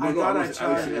 Good. I thought I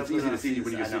tried. It's easy to see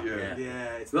when you see it. Yeah,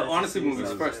 it's but nice honestly, to see when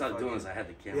we it. first started doing this, I had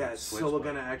the camera. Yeah, switch, so we're but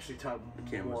gonna actually talk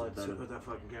more to put that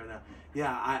fucking camera down.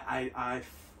 Yeah, I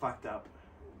fucked up.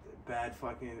 Bad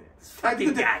fucking.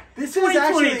 Fucking guy. This is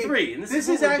actually. And This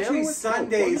is actually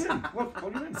Sundays. What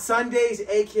do you mean? Sundays,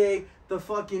 aka the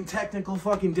fucking technical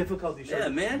fucking difficulty show. Yeah,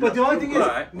 man. But the only thing is,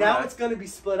 Right, now right. it's gonna be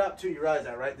split up too. You realize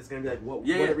that, right? There's gonna be like what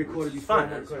Yeah, it recorded which is before. fine,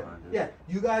 What that's recorded. fine, Yeah,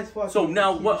 you guys fucking. So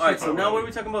now keep what? All right. shit So now going. what are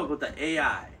we talking about with the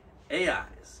AI?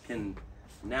 AIs can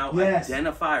now Yes.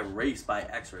 identify race by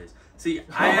X-rays. See,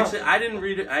 I didn't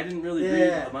read it. I didn't really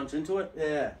read a bunch into it.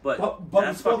 Yeah, But we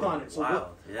that's spoke fucking on it. So wild.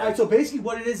 all Yeah. right. So basically,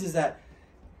 what it is that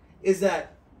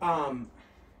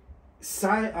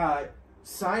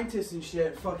scientists and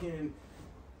shit, fucking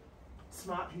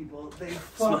smart people, they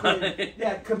fucking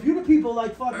computer people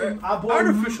like fucking our boy,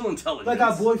 Artificial intelligence. like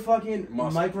our boy fucking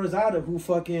Musk. Mike Rosado, who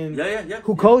fucking who Yeah.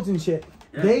 codes and shit.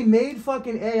 Yeah. They made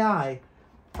fucking AI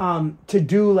to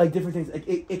do like different things. Like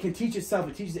it can teach itself,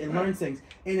 it learns things,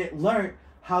 and it learned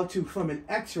how to from an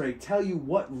X-ray tell you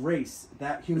what race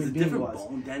that human being was.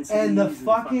 Bone And the densities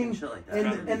fucking shit like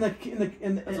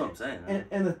that. That's what I'm saying.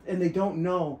 and they don't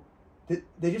know.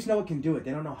 They just know it can do it.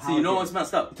 They don't know how. See, you know to. what's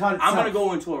messed up? It taught I'm gonna itself.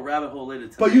 go into a rabbit hole later.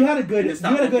 But you had a good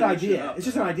idea. idea. It's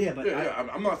just an idea, but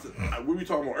I'm not. What we were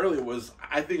talking about earlier was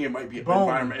I think it might be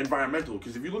Boom. environmental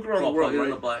because if you look around the Well, world, plug it in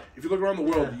right? the black. If you look around the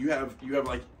world, you have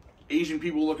like Asian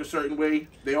people look a certain way.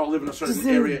 They all live in a certain Just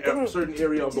in area, the of the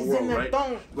Just world, in the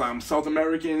right? don't. South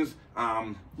Americans,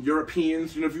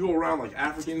 Europeans. You know, if you go around like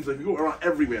Africans, like you go around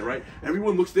everywhere, right?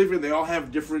 Everyone looks different. They all have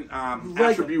different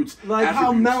attributes. Like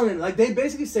how attributes. melanin. Like they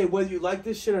basically say whether you like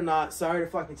this shit or not. Sorry to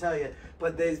fucking tell you,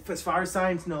 but as far as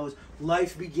science knows,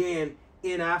 life began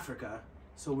in Africa.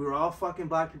 So we were all fucking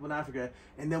black people in Africa,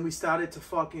 and then we started to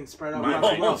fucking spread out.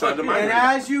 And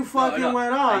as you fucking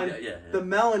went on, the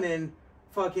melanin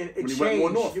fucking it When you changed. went more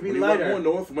north, You'd be when you lighter. went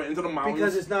more north, went into the mountains.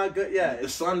 Because it's not good. Yeah, the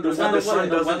sun it's doesn't. not The sun weather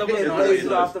doesn't hit it it.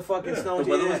 blazes off the fucking snow. The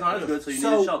weather was not as good, so you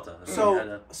needed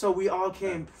shelter. So we all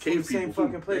came from the same people,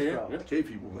 fucking place, bro. Cave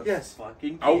people. Yes.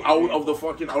 Fucking Out of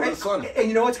the sun. And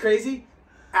you know what's crazy?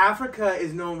 Africa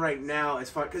is known right now as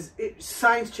far because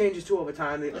science changes too over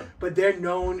time, but they're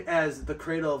known as the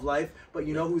cradle of life. But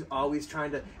you know who's always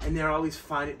trying to, and they're always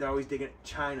finding, they're always digging.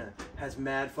 China has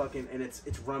mad fucking, and it's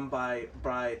run by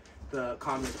the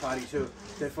Communist Party too.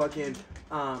 They fucking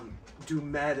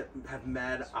have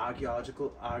mad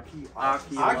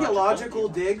archaeological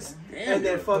digs, and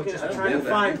they're fucking trying to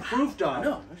find proof, dog.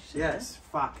 No shit. Yes,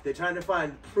 fuck. They're trying to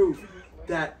find proof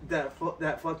that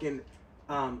fucking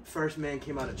first man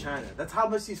came out of China. That's how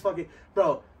much these fucking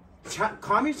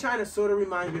communist China sort of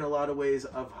reminds me in a lot of ways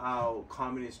of how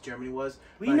communist Germany was.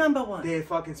 We number one. They're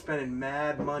fucking spending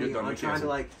mad money on trying to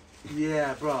like,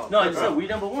 yeah, bro. No, I just said we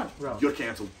number one. Bro. You're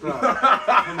canceled. Bro,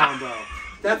 come on, bro.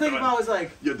 That thing about was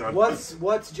like, You're done.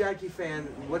 What's Jackie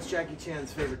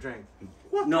Chan's favorite drink?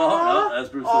 No, that's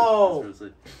Bruce Lee. Oh. That's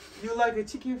Bruce Lee. You like a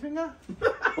chicken finger?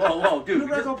 Whoa, dude. You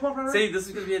like a pop, right? See, this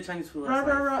is gonna be a Chinese food. Rah,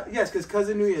 rah, rah. Yes, because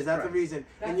cousin New Year's, that's the reason.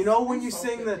 And you know when you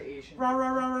sing the rah rah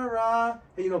rah rah rah,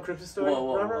 and you know Christmas story.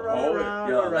 Whoa. Rah, rah, rah, Oh, rah,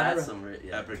 Yo, rah, that's rah. some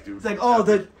Epic, dude. It's like, oh,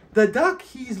 the duck,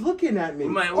 he's looking at me.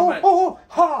 We might-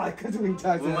 Ha! Because we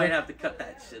talked. We might have to cut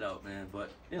that shit out, man.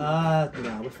 But you know,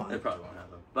 No, we're fine. it probably won't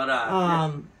happen. But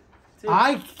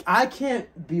yeah. I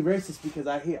can't be racist because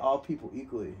I hate all people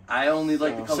equally. I only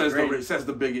like the color green. Says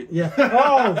the bigot. Yeah.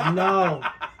 Oh no.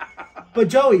 But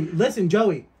Joey, listen,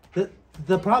 Joey.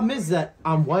 The problem is that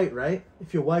I'm white, right?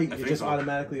 If you're white, you're think just so.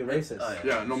 automatically a racist. Oh,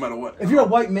 Yeah, no matter what. If you're a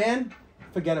white man,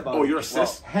 forget about it. Oh, you're a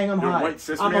cis. Hang 'em You're high. a white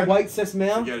cis I'm man? a white cis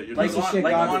male. Forget it. You're Like, Piece of done. shit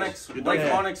like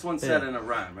garbage. Onyx once said in a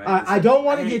rhyme, right? I don't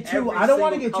want to I get hate too. every I don't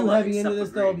want to single get too color heavy into except this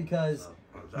for though green. because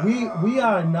So, we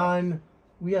are non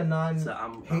So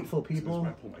I'm hateful This is people. when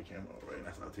I pull my camera out, right?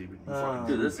 That's not taping. You Oh. fucking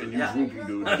Dude, this and is- you yeah. droopy,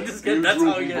 dude. I'm just kidding, You that's how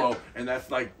droopy, we get- bro. And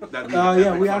that's like that. Oh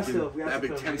yeah, we have fucking- to. We that have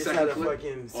big to. 10 We just second had a clip.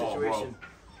 fucking Oh, situation.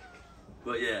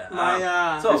 But yeah.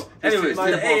 My anyways, my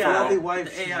the AI, lovely wife,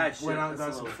 the AI she went out and got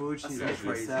shit, some that's food. She's that's making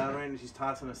a crazy. salad right now. She's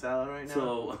tossing a salad right now.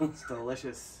 So, It's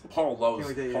delicious. Paul loves.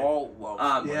 Can't wait to- Paul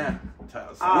loves. Yeah.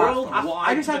 Worldwide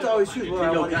I just have to always choose whether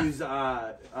I Yo, want to guys.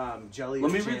 use jelly. let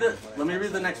or me jam read the when I let me read the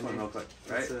toss next it. one real quick,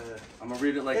 right? It's I'm gonna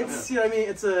read it like you know what I mean?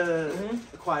 It's a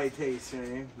quiet taste. You know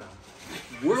what I mean? No.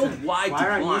 worldwide Why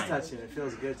aren't you decline. touching it? It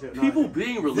feels good too. No, People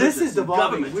being religious. This is and devolving.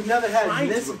 government We've never had trying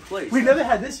this. to replace. We've never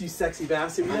had this, you sexy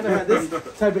bastard. We've never had this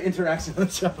type of interaction on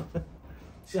the show.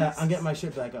 Yeah, I'm getting my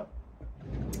shit back up.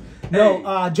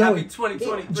 No, Joey. Happy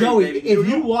 2023, Joey, baby.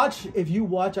 if you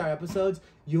watch our episodes,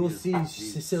 you will see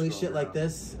silly shit like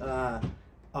this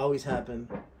always happen.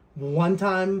 One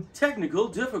time Technical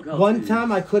difficulties.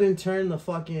 I couldn't turn the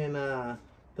fucking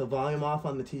the volume off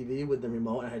on the TV with the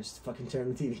remote, and I just fucking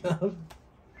turned the TV off.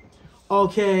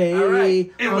 Okay, All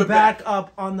right. I'm back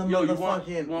up on the Yo, you motherfucking want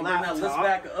to bring that list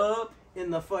back up? in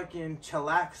the fucking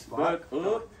chillax spot. Back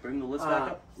up. Bring the list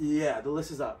back up. Yeah, the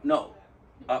list is up. No,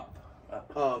 up.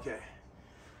 Oh, okay.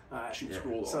 All right. Shoot,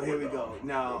 scroll So all the here way we go. down.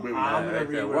 Now Wait, I'm right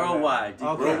gonna there. read Worldwide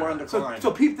decline. Worldwide decline.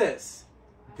 So peep this.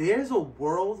 There's a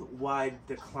worldwide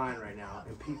decline right now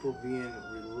in people being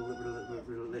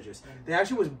religious. They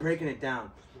actually was breaking it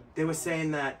down. They were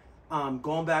saying that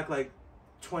going back like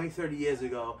 20, 30 years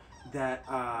ago, that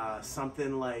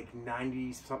something like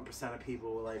 90-something% of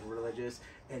people were like religious,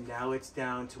 and now it's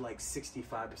down to like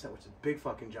 65%, which is a big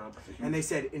fucking jump. And they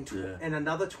said in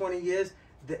another 20 years,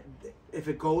 if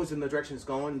it goes in the direction it's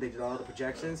going, they did all the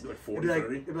projections. Like 40,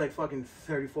 it'd be like fucking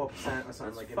 34% or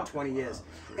something like in 20 years.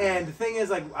 And the thing is,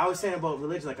 like I was saying about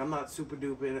religion, like I'm not super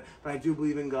duper, but I do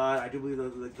believe in God. I do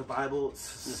believe the Bible.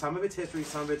 Some of it's history,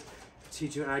 some of it's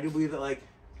teaching, and I do believe that like.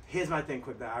 Here's my thing,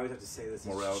 quick. That I always have to say this.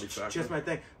 Morality factor. Just my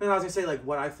thing. Then I was gonna say like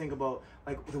what I think about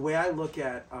like the way I look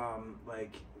at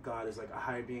like God is like a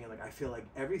higher being, and like I feel like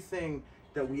everything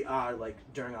that we are like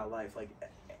during our life, like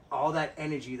all that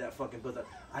energy that fucking builds up.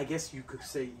 I guess you could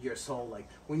say your soul, like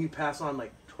when you pass on,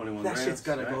 like 21 that grams, shit's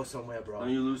gonna right? go somewhere, bro. Don't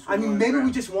you lose I mean, 21 maybe we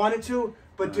grams? just wanted to,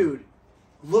 but dude.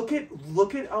 Look it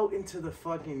out into the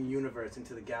fucking universe,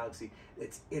 into the galaxy.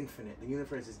 It's infinite. The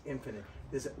universe is infinite.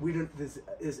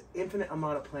 There's infinite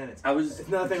amount of planets. It's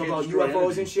another thing about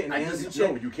UFOs and shit and aliens and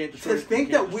shit. No, you can't destroy. To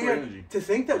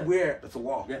think that we're That's a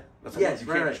law. Yeah. That's a law. Yes, You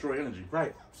right, can't right. destroy energy.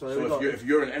 right. So there So we go. if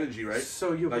you're an energy, right?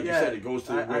 So you, like yeah, you said, it goes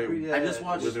to I where. agree, yeah, I just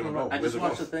watched. Where's it gonna go? I Where's just it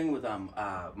watched go? a thing with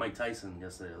Mike Tyson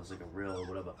yesterday. It was like a reel or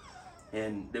whatever,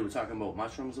 and they were talking about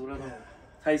mushrooms or whatever. Yeah.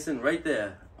 Tyson, right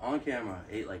there on camera,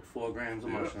 ate like 4 grams of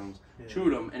mushrooms,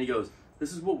 chewed them, and he goes,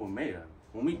 "This is what we're made of.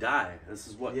 When we die, this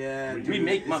is what Yeah, we dude,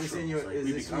 make is mushrooms. This in your, like, is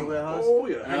we this in become your warehouse? Oh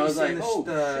yeah. And Have I was you seen like, the, oh,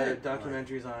 the shit.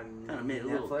 documentaries on Kind of made a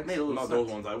Netflix? little, made a little Not sense.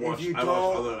 those ones. I If watch. you I watch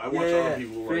don't- other. I watch yeah. other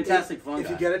people. Like, Fantastic Fungi. If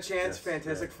you get a chance, Yes,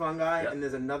 Fantastic yeah. Fungi, Yeah. and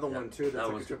there's another Yeah. one too that's That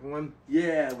like was a triple one.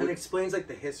 Yeah, And it explains like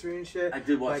the history and shit. I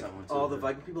did watch like, that one too. all the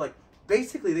Viking people, like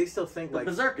basically they still think the like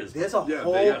berserkers. there's a Yeah,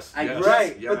 whole yes, I yes, just-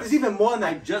 right, yes. but there's even more than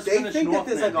I that. just They finished think that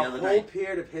there's like Northman a the whole other night.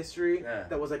 period of history Yeah.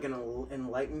 that was like an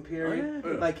enlightened period.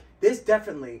 Oh, yeah. Like there's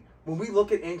definitely when we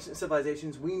look at ancient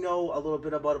civilizations, we know a little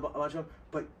bit about a bunch of them,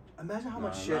 but imagine how No,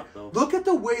 much shit. not though. Look at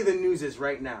the way the news is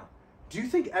right now. Do you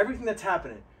think everything that's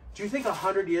happening? Do you think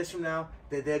 100 years from now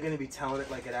that they're going to be telling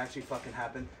it like it actually fucking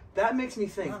happened? That makes me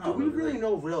think. No, do we really like-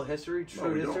 know real history, No,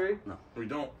 true we don't. history? No. We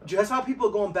don't. Just how people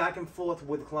are going back and forth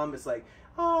with Columbus, like,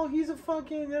 oh, he's a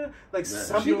fucking like. Yeah. Some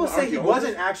See all people the say he archaeologists?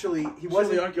 wasn't actually. He the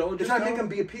wasn't. They're archaeologists trying to make now? him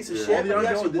be a piece of Yeah. shit. All the But he actually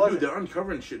archaeologists, dude, wasn't. they're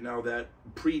uncovering shit now that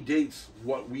predates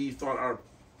what we thought our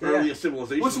Yeah. earlier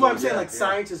civilization. Which is why I'm was. saying Yeah, like yeah.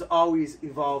 science is always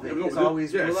evolving. Yeah, It's but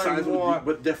always we're science learning would more. be-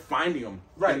 but they're finding them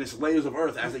Right. in this layers of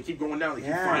Earth as they keep going down. They keep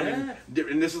Yeah. finding,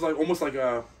 Yeah. and this is like almost like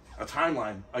a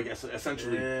timeline, I guess,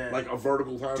 essentially, Yeah. like a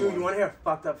vertical timeline. Dude, you want to hear a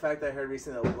fucked up fact I heard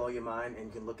recently that will blow your mind, and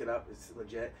you can look it up. It's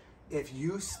legit. If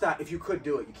you could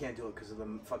do it, you can't do it because of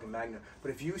the fucking magnet.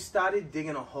 But if you started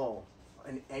digging a hole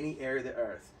in any area of the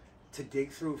Earth to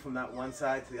dig through from that one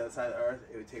side to the other side of the Earth,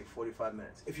 it would take 45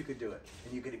 minutes. If you could do it,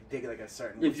 and you could dig like a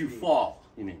certain. If you speed. fall,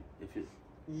 you mean? If you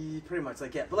Pretty much,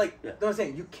 like, yeah. But, like, Yeah. you know what I'm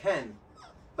saying? You can.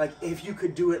 Like, if you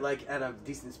could do it, like, at a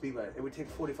decent speed, like, it would take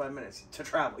 45 minutes to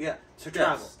travel. Yeah, to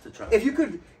travel. to travel. If you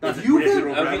could, Not if you to- could,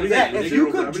 zero gravity? yeah, Zero if you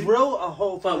could gravity? drill a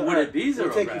hole through But the would Earth, it be zero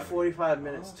would take you gravity? 45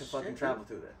 minutes Oh, to fucking shit. travel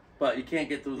through there. But you can't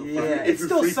get through the Yeah, fucking. it's If you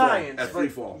still free fall, science. at but- free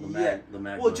fall, the yeah. the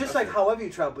magma. Well, just like however you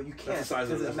travel, but you can't That's the size of-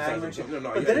 because it's that's the magma and size shit. of- no,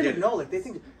 but I they get didn't it. know. Like, they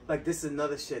think, like, this is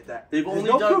another shit that They've there's only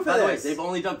no dug. proof By of the way, this. they've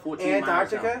only dug 14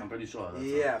 Antarctica? miles now. I'm pretty sure. That's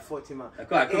Yeah, 14 miles. I could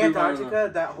be wrong on Antarctica,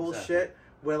 the- that whole exactly. shit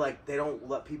where like they don't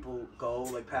let people go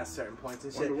like past certain points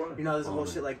and shit. Wonder why. You know, there's a whole Oh.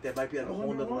 shit like there might be like a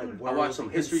whole nother like I world. watched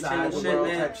some History inside Channel the shit, world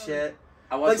man. type shit.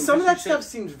 I watched Like some of that History stuff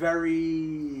seems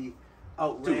very Dude,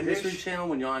 outlandish. History Channel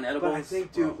when you're on edibles. But I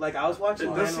think, dude, like I was watching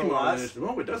It Land does of seem Lost. outlandish.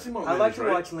 No, it does seem I outlandish, like to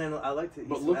right? watch Land. I like to.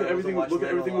 But look at everything. Watch Look at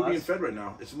Land of everything we're being Lost. fed right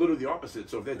now. It's literally the opposite.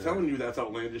 So if they're telling you that's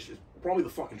outlandish, it's probably the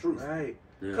fucking truth. Right.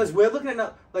 Yeah. Because we're looking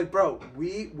at like, bro,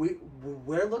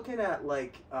 we're looking at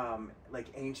like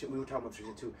ancient. We were talking about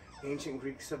tradition too. Ancient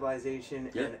Greek civilization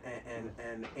Yeah.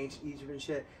 and ancient Egypt and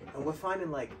shit, and we're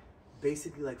finding like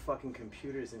basically like fucking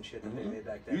computers and shit that they made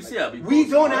back then. You Like, see how we close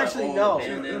don't they are, actually all know.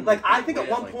 abandoned, Like I think at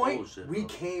yeah, one like point bullshit, we bro.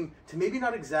 came to maybe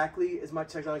not exactly as much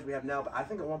technology we have now, but I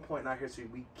think at one point in our history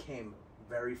we came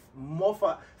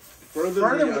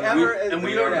further than we ever. And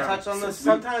we already touched on this.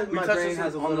 Sometimes we my touched brain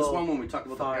has a on little this one when we talked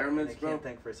about the pyramids, bro. I can't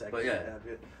think for a second. But yeah,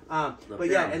 but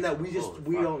yeah, and that we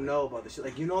don't know about this shit.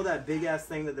 Like, you know that big ass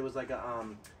thing that there was like a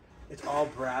it's all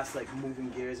brass, like moving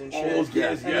gears and shit. All those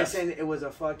gears, and they're saying it was a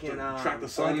fucking track the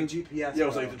sun, like a GPS. Yeah, it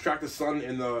was like to track the sun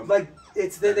in the. Like they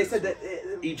said that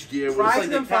each gear was prior like to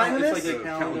them finding this. Like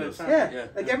calendar. Yeah,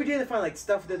 like every day they find like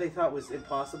stuff that they thought was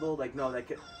impossible. Like no,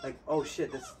 like oh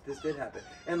shit, this did happen.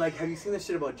 And like, have you seen this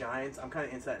shit about giants? I'm kind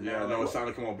of into that now. Yeah, no, it's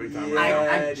starting to come on big time.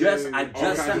 I just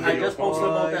posted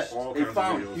about that. They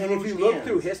found, and if you look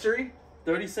through history.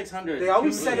 3,600. They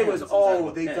always said it was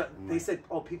they said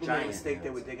people made a mistake. They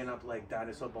were digging up like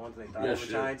dinosaur bones and they thought it were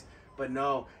giants, but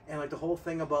no. And like the whole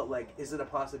thing about like, is it a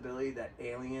possibility that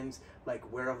aliens like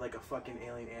were like a fucking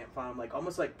alien ant farm, like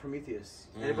almost like Prometheus?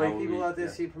 Anybody people out there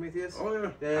see Prometheus? Oh yeah.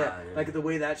 Yeah. Like the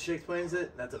way that shit explains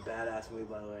it, that's a badass movie,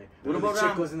 by the way. What about the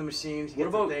chick goes in the machine? What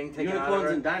about unicorns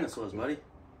and dinosaurs, buddy?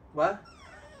 What?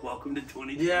 Welcome to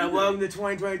 2020. Yeah, welcome to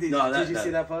 2020. Did you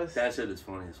see that post? That shit is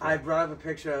funny as fuck. I brought up a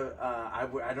picture of, I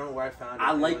don't know where I found it.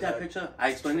 I like that picture. I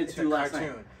explained it to you last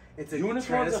night. It's a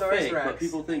unicorns are fake, Rex. but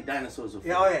people think dinosaurs are fake.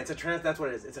 Yeah, oh yeah, that's what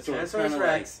it is. It's a Tyrannosaurus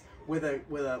Rex with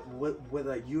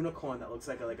a unicorn that looks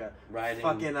like a riding,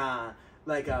 fucking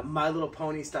like a My Little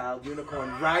Pony style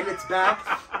unicorn riding its back,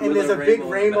 and there's a big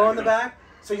rainbow in the back.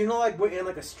 So you know, like we're in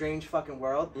like a strange fucking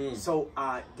world. So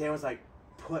Dan was like,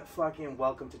 put fucking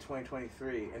welcome to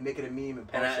 2023 and make it a meme and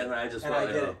post it. And I just I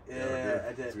did it. Yeah,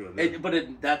 I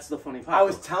did. That's the funny part. I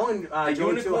was telling a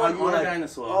unicorn on a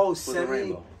dinosaur. Oh, send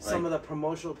me some of the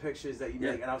promotional pictures that you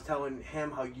make, and I was telling him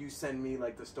how you send me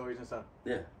like the stories and stuff.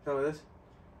 Yeah. Tell me this.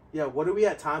 Yeah, what are we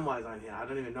at time wise on here? I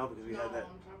don't even know because we had that.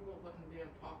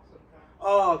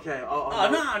 Oh, okay.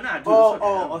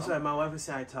 No. Sorry. My wife was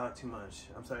saying I talk too much.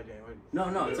 I'm sorry, Dan.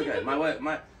 No, it's okay. My wife,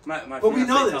 my. But we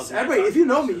know this. Everybody, if you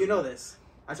know me, you know this.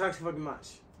 I talk too fucking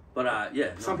much. But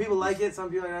yeah. Some people like it. Some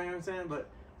people, you know what I'm saying. But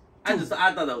I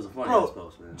thought that was a funny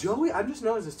post, man. Joey, I just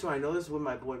noticed this too. I know this with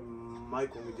my boy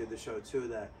Mike when we did the show too.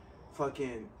 That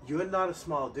fucking, you're not a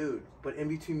small dude, but in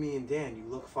between me and Dan, you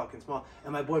look fucking small.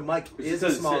 And my boy Mike is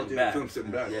a small dude. I'm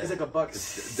sitting back. He's like a buck.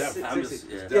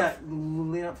 Yeah,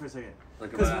 lean up for a second.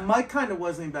 Because Mike kind of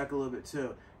was leaning back a little bit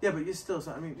too. Yeah, but you're still.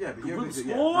 I mean, yeah, but you're big,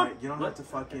 right? You don't have to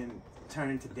fucking turn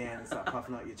into Dan and start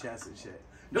puffing out your chest and shit.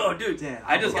 No, dude. Dan,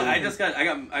 I got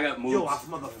moves. Yo, I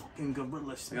motherfucking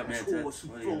gorilla smash horse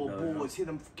and floorboards, hit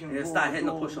them fucking. Yeah, start hitting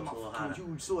the push-ups a little harder.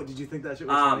 Huge sword. Did you think that shit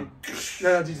was funny?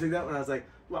 No, did you think that when I was like,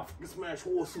 well, fucking smash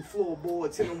horse and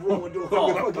floorboards, hit them raw and do a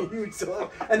fucking huge sword,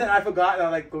 and then I forgot and I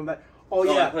like going back. Oh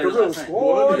yeah, gorilla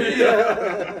sword.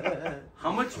 Yeah.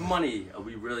 How much money are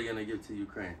we really gonna give to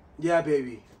Ukraine? Yeah,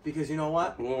 baby. Because you know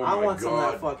what? I want some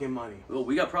of that fucking money. Well,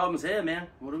 we got problems here, man.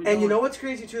 What are we doing? And you know what's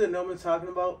crazy too that no one's talking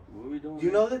about? What are we doing?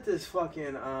 You know that there's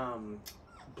fucking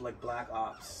like black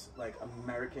ops, like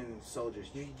American soldiers.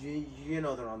 You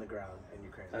know they're on the ground in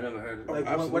Ukraine. I never heard of it. Like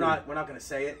we're not gonna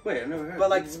say it. Wait, I never heard. But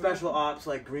like special ops,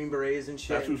 like Green Berets and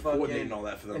shit. That's who's coordinating all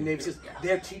that for them. And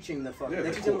they're teaching the fucking.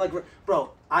 They're teaching like,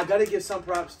 bro. I gotta give some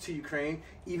props to Ukraine,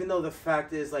 even though the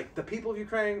fact is like the people of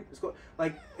Ukraine is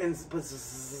like, but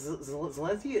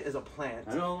Zelensky is a plant.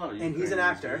 I know a lot of and he's an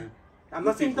actor. I'm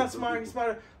not saying he's not smart. He's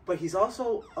smarter, but he's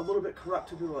also a little bit corrupt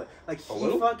to people. Like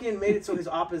he fucking made it so his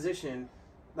opposition.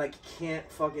 Like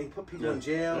can't fucking put people in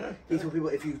jail. He told people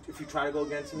if you try to go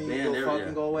against me, you'll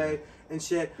fucking go away and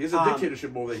shit. He's a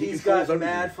dictatorship over there. He's got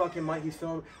mad fucking money. He's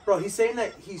filming, bro. He's saying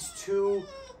that he's too.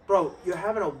 Bro, you're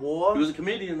having a war. He was a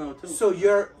comedian though too. So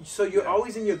you're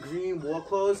always in your green war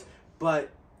clothes, but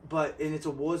and it's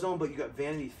a war zone. But you got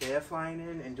Vanity Fair flying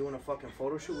in and doing a fucking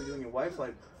photo shoot with you and your wife.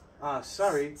 Like,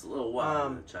 sorry, it's a little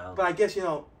wild, child. But I guess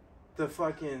the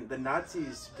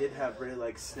Nazis did have really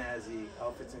like snazzy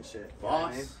outfits and shit.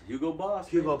 Boss, Hugo Boss.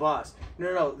 Hugo Boss.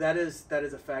 No, that is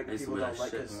a fact that people don't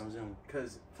like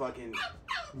because fucking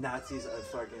Nazis are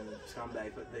fucking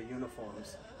scumbag. But their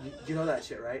uniforms, you know that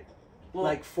shit, right? Well,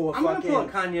 like for I'm fucking. I'm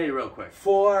gonna pull Kanye real quick.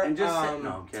 And just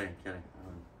no, I'm kidding.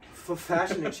 For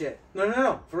fashion and shit.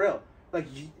 No, for real. Like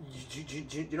you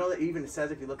know that even it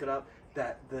says if you look it up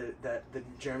that the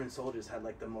German soldiers had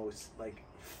like the most like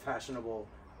fashionable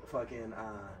fucking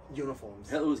uniforms.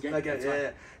 Hitler was gay. Like,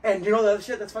 yeah. And you know the other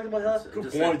shit that's fucked about Hitler?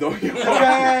 Good point, though.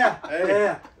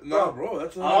 Yeah. No, bro,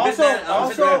 that's also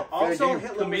Hitler was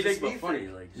comedic but funny.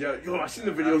 Like, yo, I seen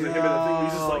the videos of him and the thing.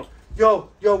 He's just like,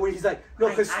 when he's like, no,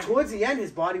 because towards the end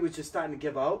his body was just starting to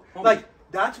give out. Like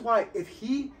that's why if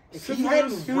he If So he he hadn't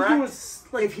was racked, doing,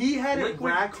 like, if he hadn't liquid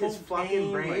racked his cocaine,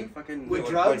 fucking brain like, fucking- with like-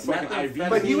 drugs, like fucking IV.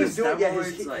 but he was doing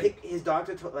steroids, like- his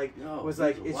doctor was Yo,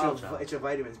 like he's a it's wild your child. it's your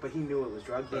vitamins, but he knew it was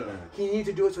drugs. Yeah. He needed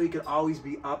to do it so he could always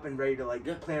be up and ready to like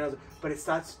Yeah. plan out. But it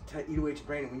starts to eat away at your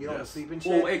brain, and when you don't Yes. sleep and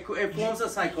Well, shit. it forms a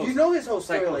psychosis. You know his whole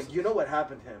story, Psychosis. like you know what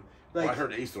happened to him. Like I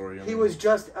heard a story. I he mean, was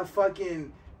just a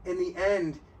fucking. In the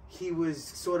end, he was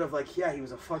sort of like he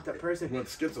was a fucked up person. went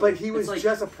schizo. But he was like-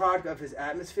 just a product of his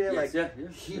atmosphere. Yes, like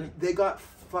yeah. they got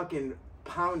fucking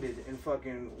pounded in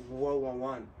fucking World War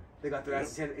One. They got their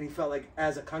asses handed, and he felt like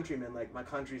as a countryman, like my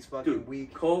country's fucking Dude,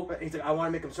 weak. coke. But he's like, I want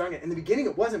to make them stronger. In the beginning,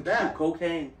 it wasn't bad.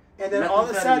 Cocaine. And then all of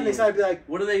a sudden, they methamphetamine. started to be like,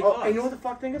 What do they oh, cause? and you know what the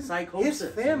fuck thing is? Psychosis.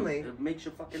 His family, It makes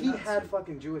you fucking he nuts. had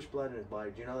fucking Jewish blood in his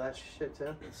body. Do you know that shit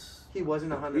too? It's- He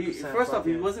wasn't 100%. First off,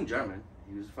 he fucking- wasn't German.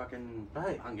 He was fucking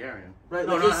Right. Hungarian. Right,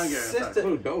 No, like not his Hungarian. sister-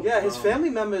 sorry. Belgium. Yeah, his No. family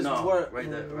members No, were right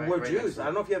there, right were next Jews. to I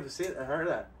don't know if you ever heard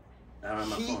of that. I don't have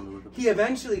my phone to look up. He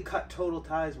eventually cut total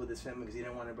ties with his family because he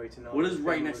didn't want anybody to know. What his is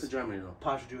right family next to was Germany though?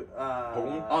 Pasha Jew.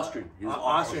 Poland? Austrian. He was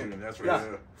Austrian. That's right. Yeah.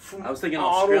 Yeah. I was thinking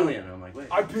Arnold. Australian. I'm like, wait.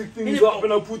 I pick He things never up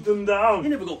and I put them down. He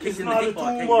never go kick It's in the not a hip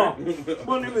hop. tumor.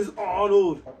 My name is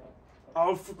Arnold.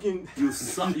 I'll fucking. You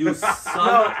son. You son.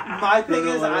 No, my thing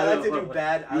No, is no, I no, like to no, do no.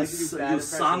 bad. I like to do bad You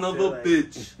son of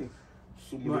impressions, a too, like, bitch.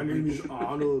 My name is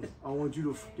Arnold. I want you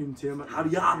to fucking tear my. How do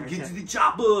y'all get to the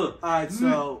chopper? Alright,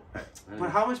 so. But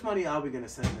how much money are we gonna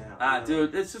send now?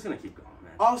 Dude, it's just gonna keep going,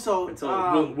 man. Also, Until-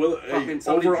 Hey,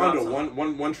 somebody over or drops under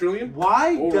something. 1 trillion?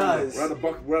 why Over or under? does. We're at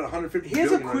 $1. We're at 150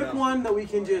 Here's a billion quick right now. one that we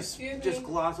can just Excuse me.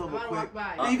 gloss over I wanna quick.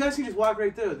 walk by. No, you guys can just walk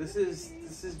right through. This is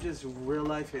just real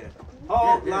life here.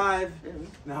 Oh, Yeah, yeah. live. Yeah.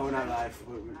 No, we're not live.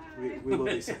 We will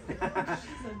be soon.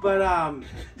 But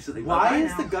So they why got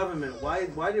is the government? Why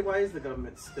is the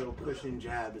government still pushing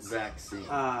jabs? vaccine?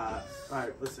 All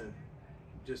right, listen.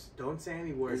 Just don't say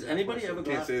any words. Has anybody ever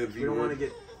Can't got? say the We V don't want to word.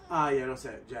 get. Yeah, don't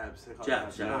say it. Jabs. They call it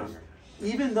Jabs, jabs.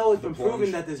 Even though it's The been proven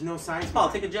plunge. that there's no science. Paul,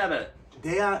 behind take a jab at it.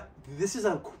 They are. This is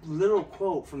a literal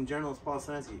quote from journalist Paul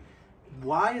Selensky.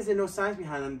 Why is there no science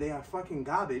behind them? They are fucking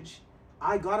garbage.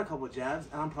 I got a couple jabs,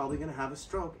 and I'm probably gonna have a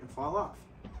stroke and fall off.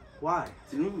 Why?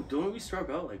 Don't we stroke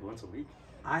out like once a week?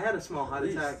 I had a small heart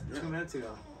Please, attack yeah. 2 minutes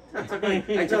ago. I took like,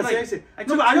 No, seriously. I No,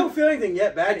 took but I two- don't feel anything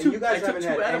yet bad, and you I guys took haven't two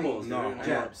had edibles. No, dude.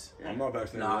 jabs. I'm not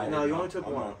vaccinated. No, at all. No, you only took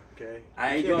I'm one. not. Okay.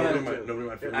 I You got- can't Nobody have might- two. nobody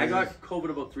might feel I it. got COVID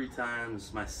about 3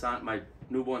 times. My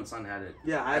newborn son had it.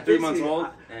 Yeah, I At 3 months basically- old.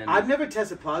 And I've never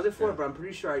tested positive for Yeah. it, but I'm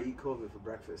pretty sure I eat COVID for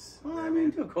breakfast. You know Well, what I mean,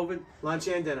 dude, COVID. Lunch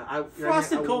and dinner.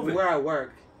 Frosted COVID. Where I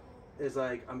work is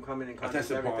like I'm coming in I contact with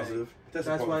tested everything. positive. That's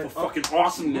Tested why- positive for fucking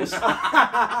awesomeness.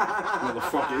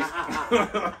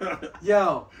 Motherfuckers.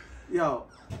 Yo,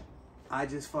 I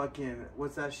just fucking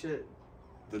what's that shit?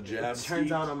 The jab.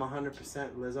 Turns out I'm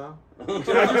 100% Lizzo. Dude,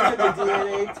 I just did the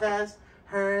DNA test.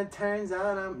 Turns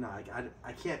out I'm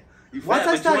I can't. You Once fat,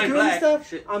 I but start you ain't doing black. stuff,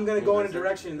 Shit. I'm gonna go in a That's it.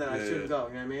 direction that I Yeah, shouldn't yeah. go.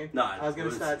 You know what I mean? No, I was gonna it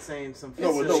was- start saying some.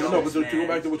 No, but Shows, to go man.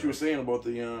 back to what you were saying about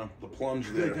the plunge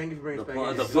there. Good, thank you for bringing The us back.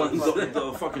 plunge- in. the plunge.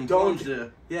 The fucking Don't- plunge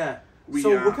there. Yeah. We, So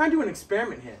uh, we're kind of doing an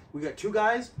experiment here. We got 2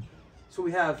 guys. So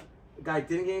we have a guy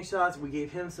didn't get any shots. We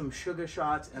gave him some sugar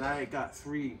shots, and I got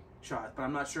 3 shots, but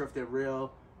I'm not sure if they're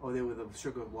real or they were the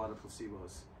sugar water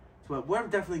placebos. But we're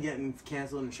definitely getting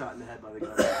canceled and shot in the head by the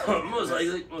government. Most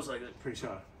likely. Pretty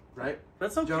sure, right?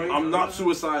 That's okay. Joey? I'm not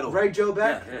suicidal. Right, Joe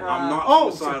Beck? Yeah, yeah. I'm not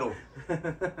suicidal.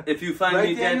 If you find Right,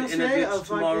 me Daniel dead in a Snay? I'll ditch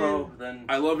tomorrow, fucking- then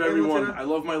I love everyone. I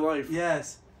love my life.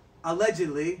 Yes.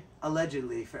 Allegedly,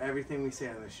 for everything we say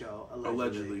on the show.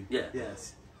 Allegedly. yeah.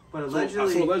 Yes. But So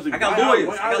allegedly, allegedly, I got why are- lawyers.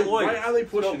 Why I are got they- lawyers. Why are they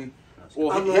pushing?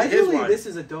 Well, here's allegedly why. this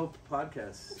is a dope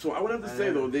podcast. So I would have to I say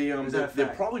know. though, Is that a they're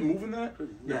fact? probably moving that. They're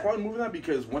Yeah. probably moving that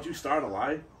because once you start a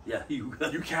lie, Yeah, you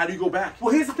got how do you go back?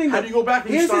 Well, here's the thing. How do you go back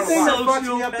when you Here's the start a thing lie? that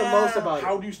fucks me up the Sociopath. most about it.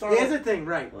 How do you start? Here's a- the thing,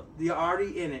 right? You're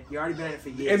already in it. You've already been in it for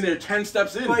years. And they're 10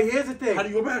 steps in. But here's the thing. How do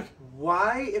you go back?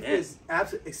 Why, if Yeah. there's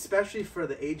especially for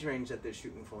the age range that they're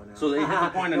shooting for now. So they hit the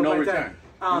point of no point in return.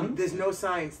 time. There's no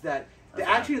science that. That's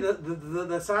Actually,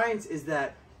 the science is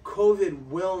that COVID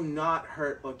will not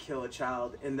hurt or kill a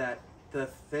child, and that the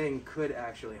thing could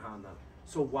actually harm them.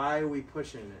 So why are we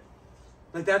pushing it?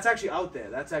 Like that's actually out there.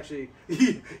 That's actually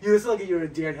you just look at your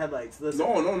deer in headlights. Listen,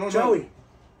 No. Joey,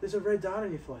 there's a red dot on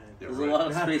your forehead. There's a lot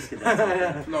of space cadets. out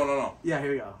there. No. Yeah,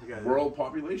 here we go. We got it. World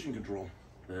population control.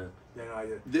 Yeah. Yeah, no, I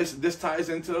did. This ties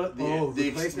into the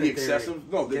replacement excessive. theory.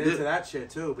 No, Get into that shit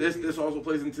too. This baby. this also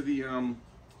plays into the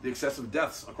excessive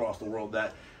deaths across the world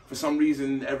that for some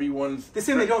reason everyone's They're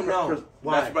saying they don't know.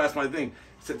 Why? That's my thing.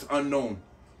 It's unknown.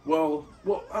 Well,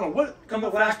 I don't know what in the Couple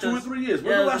last 2 or factors. 3 years. What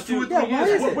Yeah, in the there's last a 2 or few- 3 yeah, why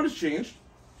years? is it? What has changed?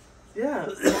 Yeah.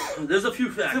 There's a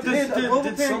few factors. The global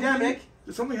did something- pandemic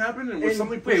Did something happen? And was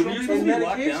something Wait, pushed were on you people? supposed to be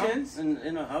locked down medications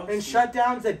in a house? and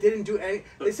shutdowns that didn't do any.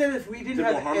 They said if we didn't Did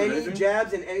have more harm than any anything?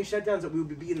 jabs and any shutdowns, that we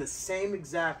would be in the same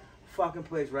exact fucking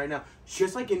place right now.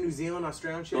 Just like in New Zealand,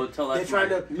 Australia, and shit. Go tell that They're to trying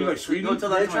my- to. You mean like Sweden? Go tell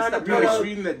They're that to my trying to You mean put like out-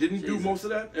 Sweden that didn't do Jesus. most of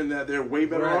that, and that they're way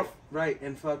better Right, off right,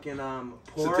 and fucking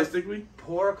poor, statistically?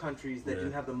 poorer countries that Yeah.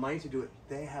 didn't have the money to do it,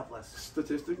 they have less.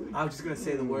 Statistically? I was just gonna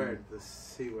say the word, the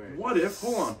C word. What if?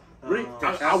 Hold on. Rick,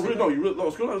 Oh. I really know you.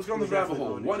 Let's go on this rabbit hole.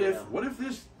 going What to if? jail. What if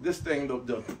this thing,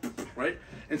 the right?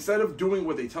 Instead of doing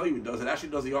what they tell you it does, it actually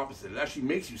does the opposite. It actually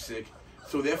makes you sick.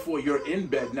 So therefore, you're in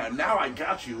bed now. Now I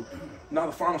got you. Now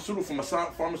the pharmaceutical, from a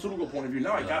pharmaceutical point of view,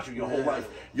 now I got you your whole life.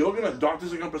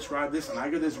 Doctors are gonna prescribe this, and I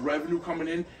got this revenue coming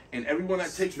in, and everyone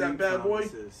that takes that bad boy.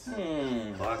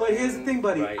 But here's the thing,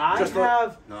 buddy. Right. I Just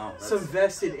have No, that's- some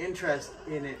vested interest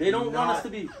in it. They don't want us not to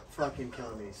be. fucking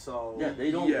killing me. So Yeah,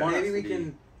 they don't Yeah. want us maybe to we be.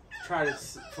 can try to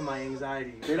for my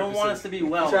anxiety. They don't want us to be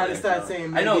well. Try to man, start so.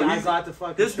 saying. I know. maybe I he's- got the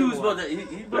fucking. This dude's symbol. about to.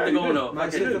 He's about Yeah, to he go in did. a My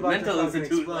shit's fucking about to mental fucking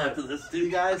institute explode. after this, You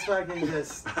dude. guys fucking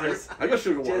just I got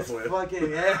sugar water just for you.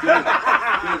 fucking yeah.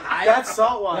 That's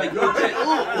salt water. Like,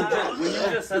 legit, when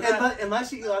you just said that,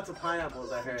 Unless you eat lots of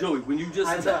pineapples, I heard. Joey, when you just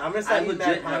I said tell- that, I'm gonna start I eating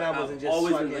legit mad pineapples have and just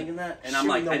always been fucking thinking that, and I'm shooting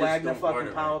like, the I just Wagner don't fucking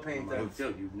order power right. I'm painter. like,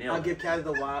 Joe, you nailed I'll it. give Caddy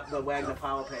the Wagner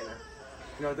power painter.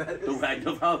 You know what that is? The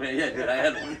Wagner power painter, yeah, dude, I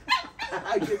had one.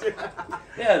 I give you-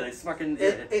 Yeah, they fucking. Yeah.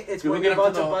 It's Dude, when we'll you're get up about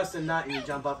to to the- bust a nut and you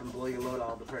jump up and blow your load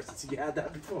all the person. So you had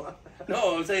that before.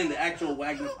 No, I'm saying the actual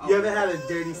Wagner power You ever painter. had a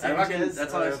dirty I fucking, Sanchez?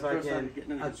 that's how I or first fucking started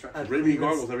getting into construction. Ray-Ban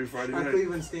goggles every Friday a night.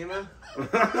 Cleveland steamer?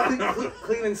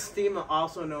 Cleveland steamer,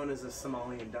 also known as a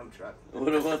Somalian dump truck.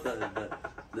 What about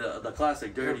the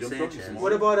classic Dirty Yeah, dump truck is Sanchez? small.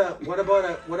 What about a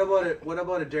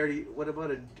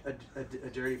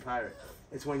dirty pirate?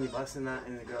 It's when you bust in that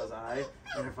in the girl's eye,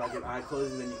 and her fucking eye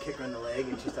closes, and then you kick her in the leg,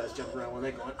 and she starts jumping around one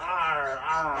leg, going arr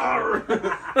arr.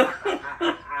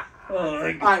 Oh, All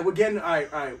right, we're getting all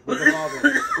right. We're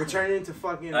evolving. We're turning into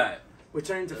fucking. Alright. We're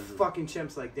turning into fucking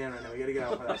chimps like Dan right now. We gotta get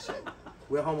off of that shit.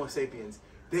 We're Homo sapiens.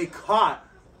 They caught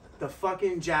the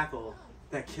fucking jackal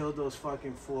that killed those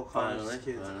fucking 4 college Finally,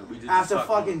 kids finally. We did after just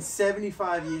talk fucking about-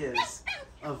 75 years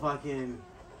of fucking.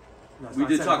 No, it's We not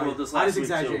did talk 75. about this I last just week,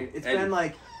 exaggerated. too. It's Eddie. been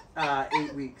like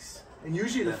 8 weeks, and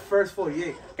usually the Yeah. first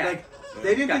 48. God. Like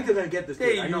they didn't think they're gonna get this.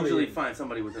 They dude. I know usually didn't. find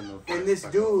somebody within the. And this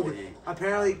first dude, 48.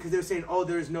 apparently, because they were saying, oh,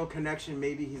 there's no connection,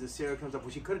 maybe he's a serial killer,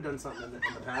 which he could have done something in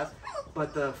the past.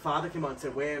 But the father came out and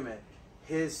said, wait a minute,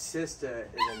 his sister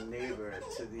is a neighbor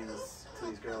to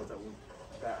these girls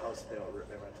that house they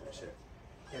rented and shit.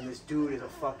 And this dude is a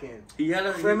fucking He had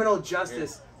a criminal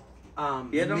justice.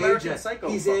 He had an major. American Psycho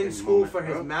He's fucking in school moment, for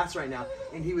his bro. maths right now,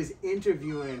 and he was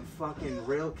interviewing fucking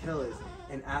real killers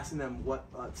and asking them what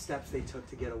steps they took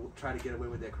to try to get away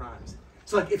with their crimes.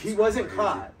 So like, if he wasn't crazy.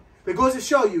 caught, but it goes to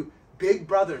show you, Big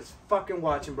Brother's fucking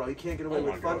watching, bro. You can't get away Oh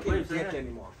my with God. fucking Wait, dick yeah.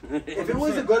 anymore. If it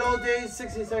was the good old days,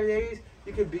 60s, 70s, 80s,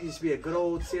 you could just be a good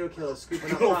old serial killer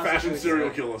scooping up Good old-fashioned prostitutes. serial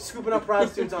killer. Scooping up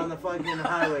prostitutes on the fucking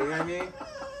highway, you know what I mean?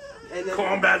 And then,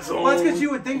 Combat zone. well, it's because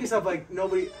you would think yourself like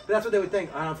nobody. But that's what they would think.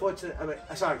 And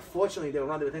fortunately, they were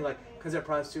wrong. They would think like because they're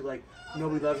prostitute, like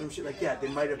nobody loves them. Shit, like yeah, they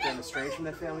might have been estranged from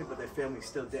their family, but their family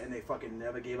still did, and they fucking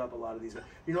never gave up a lot of these.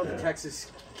 You know the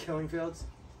Texas killing fields.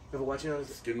 You ever watching those?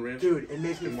 Skin Ranch? Dude, it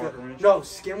makes me feel. Skinwalker Ranch? No,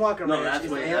 Skinwalker No, Ranch that's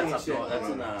is way. alien That's shit. up. That's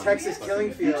in Texas fucking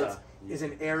killing fields Utah. is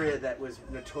an area that was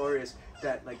notorious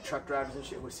that like truck drivers and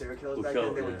shit were serial killers Who back killed,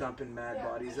 then. They were yeah. dumping mad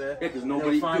bodies there. Yeah, 'cause And nobody-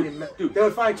 They would find, dude, they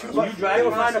would find two. when you drive They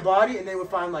would across- find a body and they would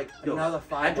find like Yo, another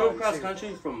 5. I drove bodies. cross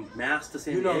country from Mass to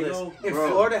San You know Diego. this. In bro.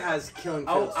 Florida has killing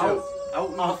fields Out too.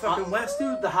 in the fucking west,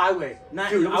 dude. The highway. Dude,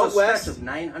 Dude, it was out a west. stretch of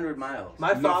 900 miles. My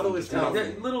father Nothing, was just telling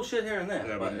nothing. me. Little shit here and there,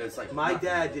 Yeah, but man. it's like My nothing.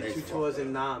 dad did It's 2 fuck. tours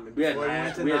in Nam. And We had before he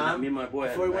went to me Nam, and my boy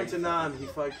had before he went to nice- Nam, he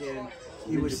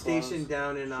was Ninja stationed claws.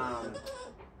 down in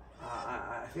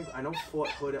I know Fort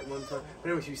Hood at one time. But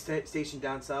anyways, he was stationed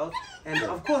down south, and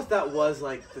of course that was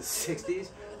like the '60s.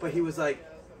 But he was like,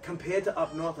 compared to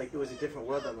up north, like it was a different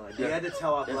world. Then like they Yeah. had to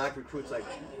tell our Yeah. black recruits like,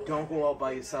 don't go out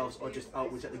by yourselves or just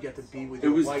out with you have to be with It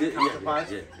your was white yeah,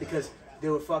 counterparts yeah. because. They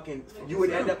were fucking. You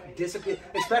would end up disappear,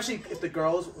 especially if the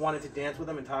girls wanted to dance with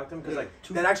them and talk to them, because like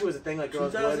that actually was a thing. Like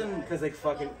girls would, 2000 because they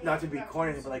fucking not to be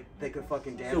corny, but like they could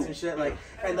fucking dance So, and shit. Like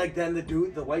and like then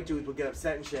the white dudes would get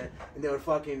upset and shit, and they would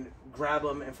fucking grab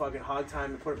them and fucking hog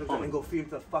time and put them and go feed them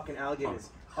to the fucking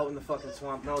alligators. out in the fucking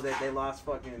swamp. No, they lost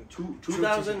fucking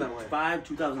 2005,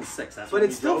 2006. That's but when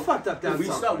it's we still drove. fucked up down We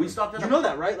south. stopped at You a- know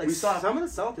that, right? Like we stopped- some of the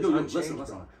south is Dude, unchanged.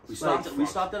 listen. We Like,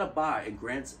 stopped at a bar in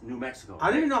Grants, New Mexico. I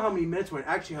don't even know how many minutes went.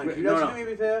 Actually, honey, can you No, actually no. do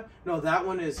me a favor? No, that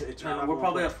one is it turned off. We're a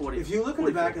probably little at 40. bit. If you look in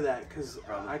the back 44. of that, because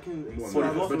Probably. I can Well, smell I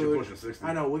the bet you're food. pushing 60.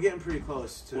 I know we're getting pretty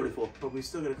close to 44. but we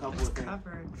still got a couple of things.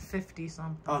 Covered 50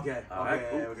 something. Okay, All right, okay,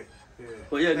 cool. okay. Yeah.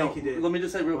 But yeah, no. Thank you, Dave. Let me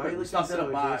just say real Why quick. you We looking stopped at a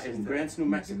so bar audacious in today? Grants, New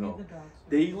Mexico. The dogs.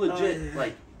 They legit yeah.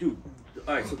 like, dude.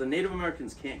 All right, so the Native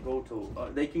Americans can't go to.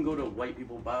 They can go to white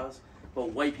people bars,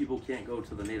 but white people can't go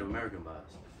to the Native American bars.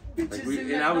 Like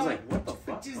and I was like, what the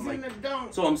fuck? I'm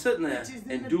like, so I'm sitting there,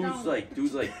 and dude's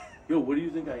like, yo, what do you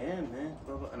think I am, man?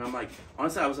 Blah, blah. And I'm like,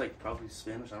 honestly, I was like, probably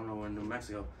Spanish. I don't know, we're in New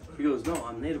Mexico. He goes, no,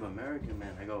 I'm Native American,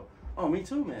 man. I go, oh, me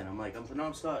too, man. I'm like, I'm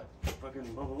Penobscot,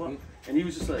 fucking blah blah blah. And he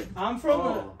was just like, I'm from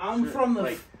oh, I'm shit. from the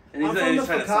like, and he's I'm like, from he's the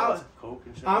trying to sell Fakawi- us Coke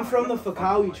and shit. I'm like, from the what fuck?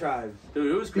 Fakawi Like, tribe.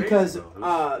 Dude, it was crazy. Because,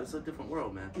 bro. It's a different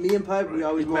world, man. Me and Piper, we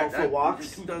always go Back out for then,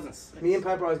 walks. 2006. Me and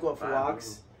Piper always go out for Five,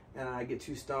 walks, and I get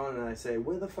too stoned, and I say,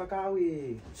 "Where the fuck are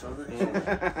we?" So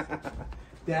that-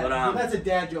 Dad, But, that's a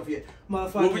dad joke for you,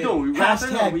 motherfucker. What we doing? We rapping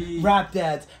or hashtag we- rap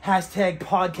dads. Hashtag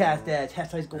podcast dads.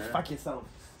 Hashtag go Yeah. fuck yourself,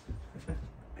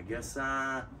 I guess.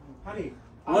 honey.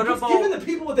 What I'm just about- giving the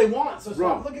people what they want. So Bro,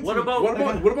 stop looking. what to me.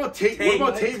 about- What about Tate? What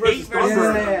about Tate versus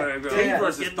Thunberg? Yeah. Tate Yeah.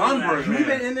 versus Get me that. Thunberg, We've been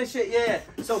man. in this shit, yeah.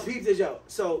 So Pete did yo.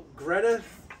 So Greta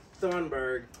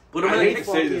Thunberg. Put him I in a hate to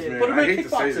say this, fucking- man. Put him I in a hate to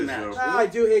say kickboxing this, match. yo. I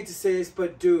do hate to say this,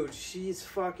 but dude, she's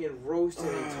fucking roasting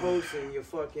and toasting your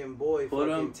fucking boy, Put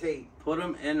fucking him- Tate. Put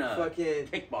him in a Fucking.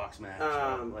 kickbox match.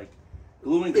 Um, like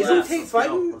gluing glass. Isn't Tate Let's go,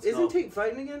 fighting? let's Isn't go. Tate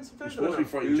fighting again He's sometimes? supposed to be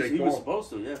fighting Jake He was Paul. supposed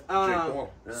to, yeah. Jake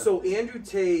Paul. Yeah. So Andrew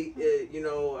Tate,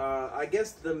 I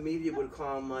guess the media would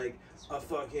call him like a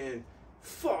fucking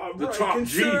far The right top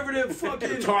G. conservative fucking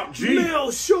The top G.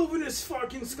 male chauvinist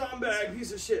fucking scumbag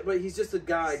piece of shit. But he's just a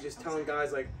guy just telling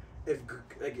guys like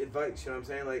advice. You know what I'm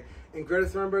saying? Like, and Greta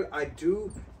Thunberg, I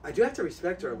do have to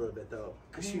respect her a little bit though,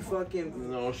 cause she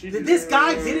fucking. No, she. This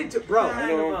guy did it to bro. I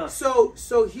know.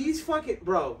 So he's fucking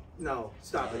bro. No,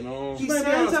 stop I it. know. He She's sends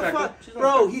not a respected. fuck, She's not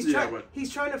bro. respected.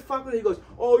 He's trying to fuck with it. He goes,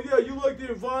 oh yeah, you like the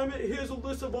environment? Here's a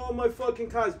list of all my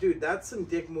fucking cars, dude. That's some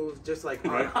dick moves, just like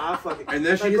Right. our fucking. And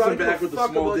then she like, hits bro, him I back give with a the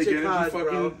fuck small about dick your energy cars,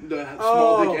 bro. fucking the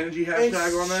small dick energy And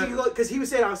hashtag on that. because he was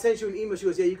saying, I'll send you an email. She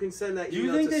goes, yeah, you can send that Do you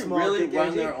email think to they small really dick run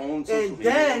energy. their own social And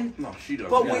media? then, No, she doesn't.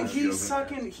 but Yeah, when she he's doesn't.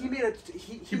 sucking, he made a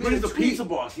He brings the pizza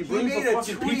box. He brings made the a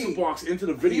fucking tweet. pizza box into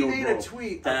the video, He made bro. a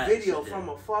tweet, That a video shit, from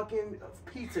yeah. a fucking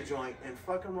pizza joint in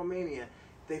fucking Romania.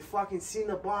 They fucking seen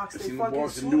the box. They They seen the fucking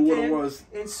box and swooped knew what it in was.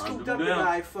 and scooped Hunted up him the down.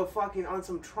 guy for fucking on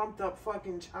some trumped up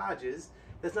fucking charges.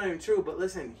 That's not even true. But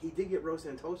listen, he did get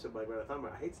roasted and toasted by Greta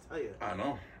Thunberg. I hate to tell you. I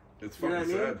know. It's You know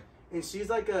fucking what I mean? sad. And she's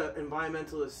like a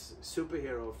environmentalist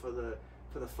superhero for the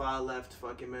far left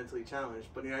fucking mentally challenged.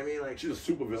 But you know what I mean? Like She's a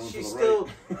super villain for the she's still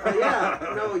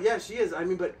right. yeah, she is. I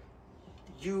mean, but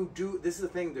you do. This is the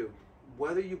thing, dude.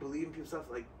 Whether you believe in people's stuff,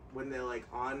 like when they're like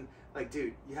on, like,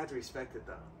 dude, you have to respect it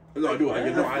though. No, I do. I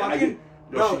get The no, I fucking- get.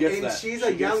 No, Bro, she gets and that. she's She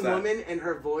a gets young that. woman, and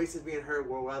her voice is being heard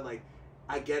worldwide. Like,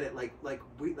 I get it. Like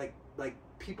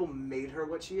people made her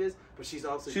what she is, but she's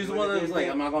also She's doing one of the those, damn like,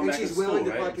 thing, I'm not going and back to she's willing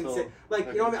school, to right? fucking Until say, like,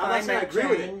 you know what I mean? I'm not saying I agree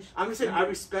with it. I'm just saying I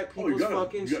respect Oh, you people's got it.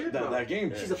 fucking You got shit, that, bro. that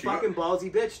game. She's a She got- fucking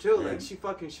ballsy bitch too. Yeah. Like, she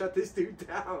fucking shut this dude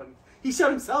down. He shut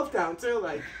himself down too.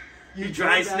 Like, He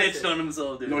dry snitched on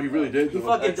himself, dude. No, he really did. He though.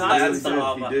 fucking That's- doxed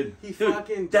himself. He did. He Dude,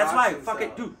 fucking. that's doxed why, himself.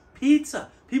 fucking, dude, pizza.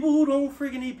 People who don't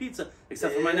freaking eat pizza,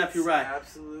 except for my nephew, It's Rye.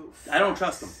 Absolute. I don't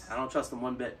facts. trust him. I don't trust him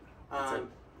one bit. That's it.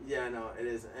 Yeah, no, it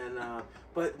is. And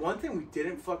but one thing we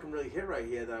didn't fucking really hit right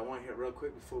here that I want to hit real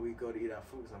quick before we go to eat our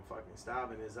food because I'm fucking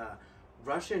starving is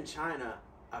Russia and China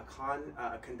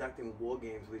are conducting war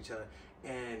games with each other,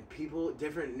 and people,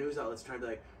 different news outlets trying to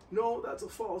be like, no, that's a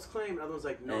false claim. And other one's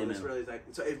like, no, Amen. this really is like,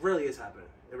 so it really is happening.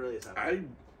 It really is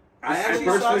happening. I actually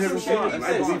personally saw haven't some seen shit. it,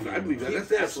 and Keep I believe that. Keep That's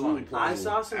this. absolutely I plausible.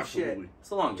 saw some Absolutely. shit. It's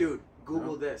a long game. Dude,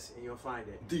 Google this and you'll find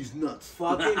it. These nuts.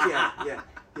 Fucking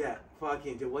yeah.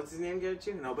 Fucking dude, what's his name? Get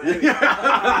you? No, but anyway.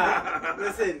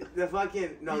 Listen,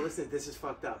 listen. This is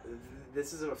fucked up.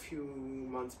 This is a few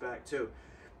months back too.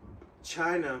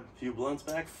 China Few blunts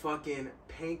back. fucking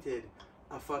painted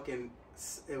a fucking.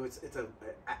 It's a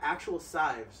actual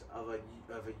size of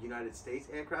a United States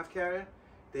aircraft carrier.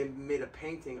 They made a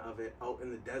painting of it out in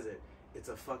the desert. It's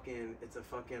a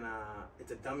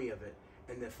dummy of it,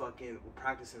 and they're fucking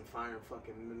practicing firing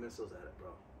fucking missiles at it, bro.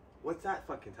 What's that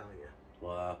fucking telling you?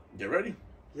 Wow. Get ready.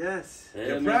 Yes. Yeah,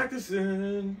 Get man.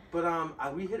 practicing.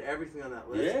 But we hit everything on that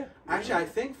list. Yeah. Actually, I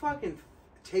think fucking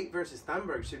Tate versus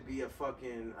Thunberg should be a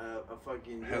fucking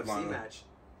UFC Headliner. match.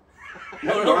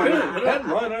 No,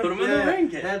 headliner. Put him in the ring,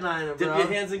 kid. Headliner, bro. Dip your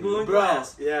hands in glue and bro.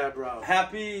 glass. Yeah, bro.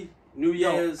 Happy New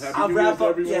Year's. Happy I'll New wrap Year's, up.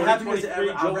 everyone. Yeah, happy New Year's.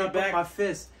 2023, I'll Joey wrap Beck. up my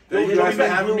fist. Thank you Yo, guys for Beck,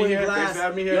 having me glue here. and Thanks glass. for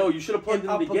having me here. Yo, you should have plugged in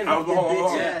the beginning. I was hold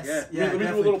on. Yes. Yeah. Let me do a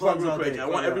definitely little plug plugs real all quick. day. I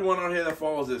want Yeah. everyone on here that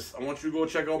follows this. I want you to go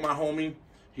check out my homie.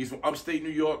 He's from upstate New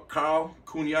York, Carl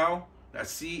Cunhal.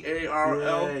 That's CARL.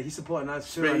 Yeah, he's supporting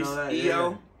us too. I Space know that.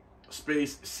 EL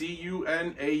space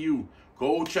CUNAU.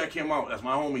 Go check him out. That's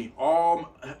my homie.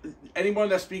 Anyone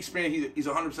that speaks Spanish, he's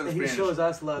 100% And Spanish. he shows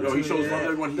us love. Yo, he too, shows yeah. love to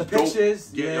everyone. He's The dope.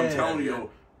 pictures. Yeah, I'm telling you, yo,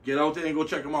 get out there and go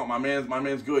check him out. My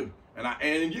man's good.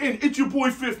 And it's your boy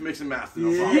FIF Mixing Master.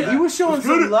 Yeah, he was showing Let's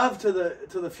get some it. love to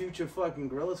the future fucking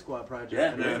Gorilla Squad project.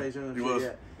 Yeah. And everything. He was. Yeah.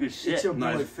 Good shit. It's your boy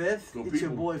Nice. Fifth. Go It's your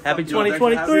people. boy. Happy fucking-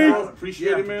 2023.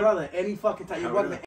 Appreciate it, man. brother. Any fucking time you're Have welcome it. to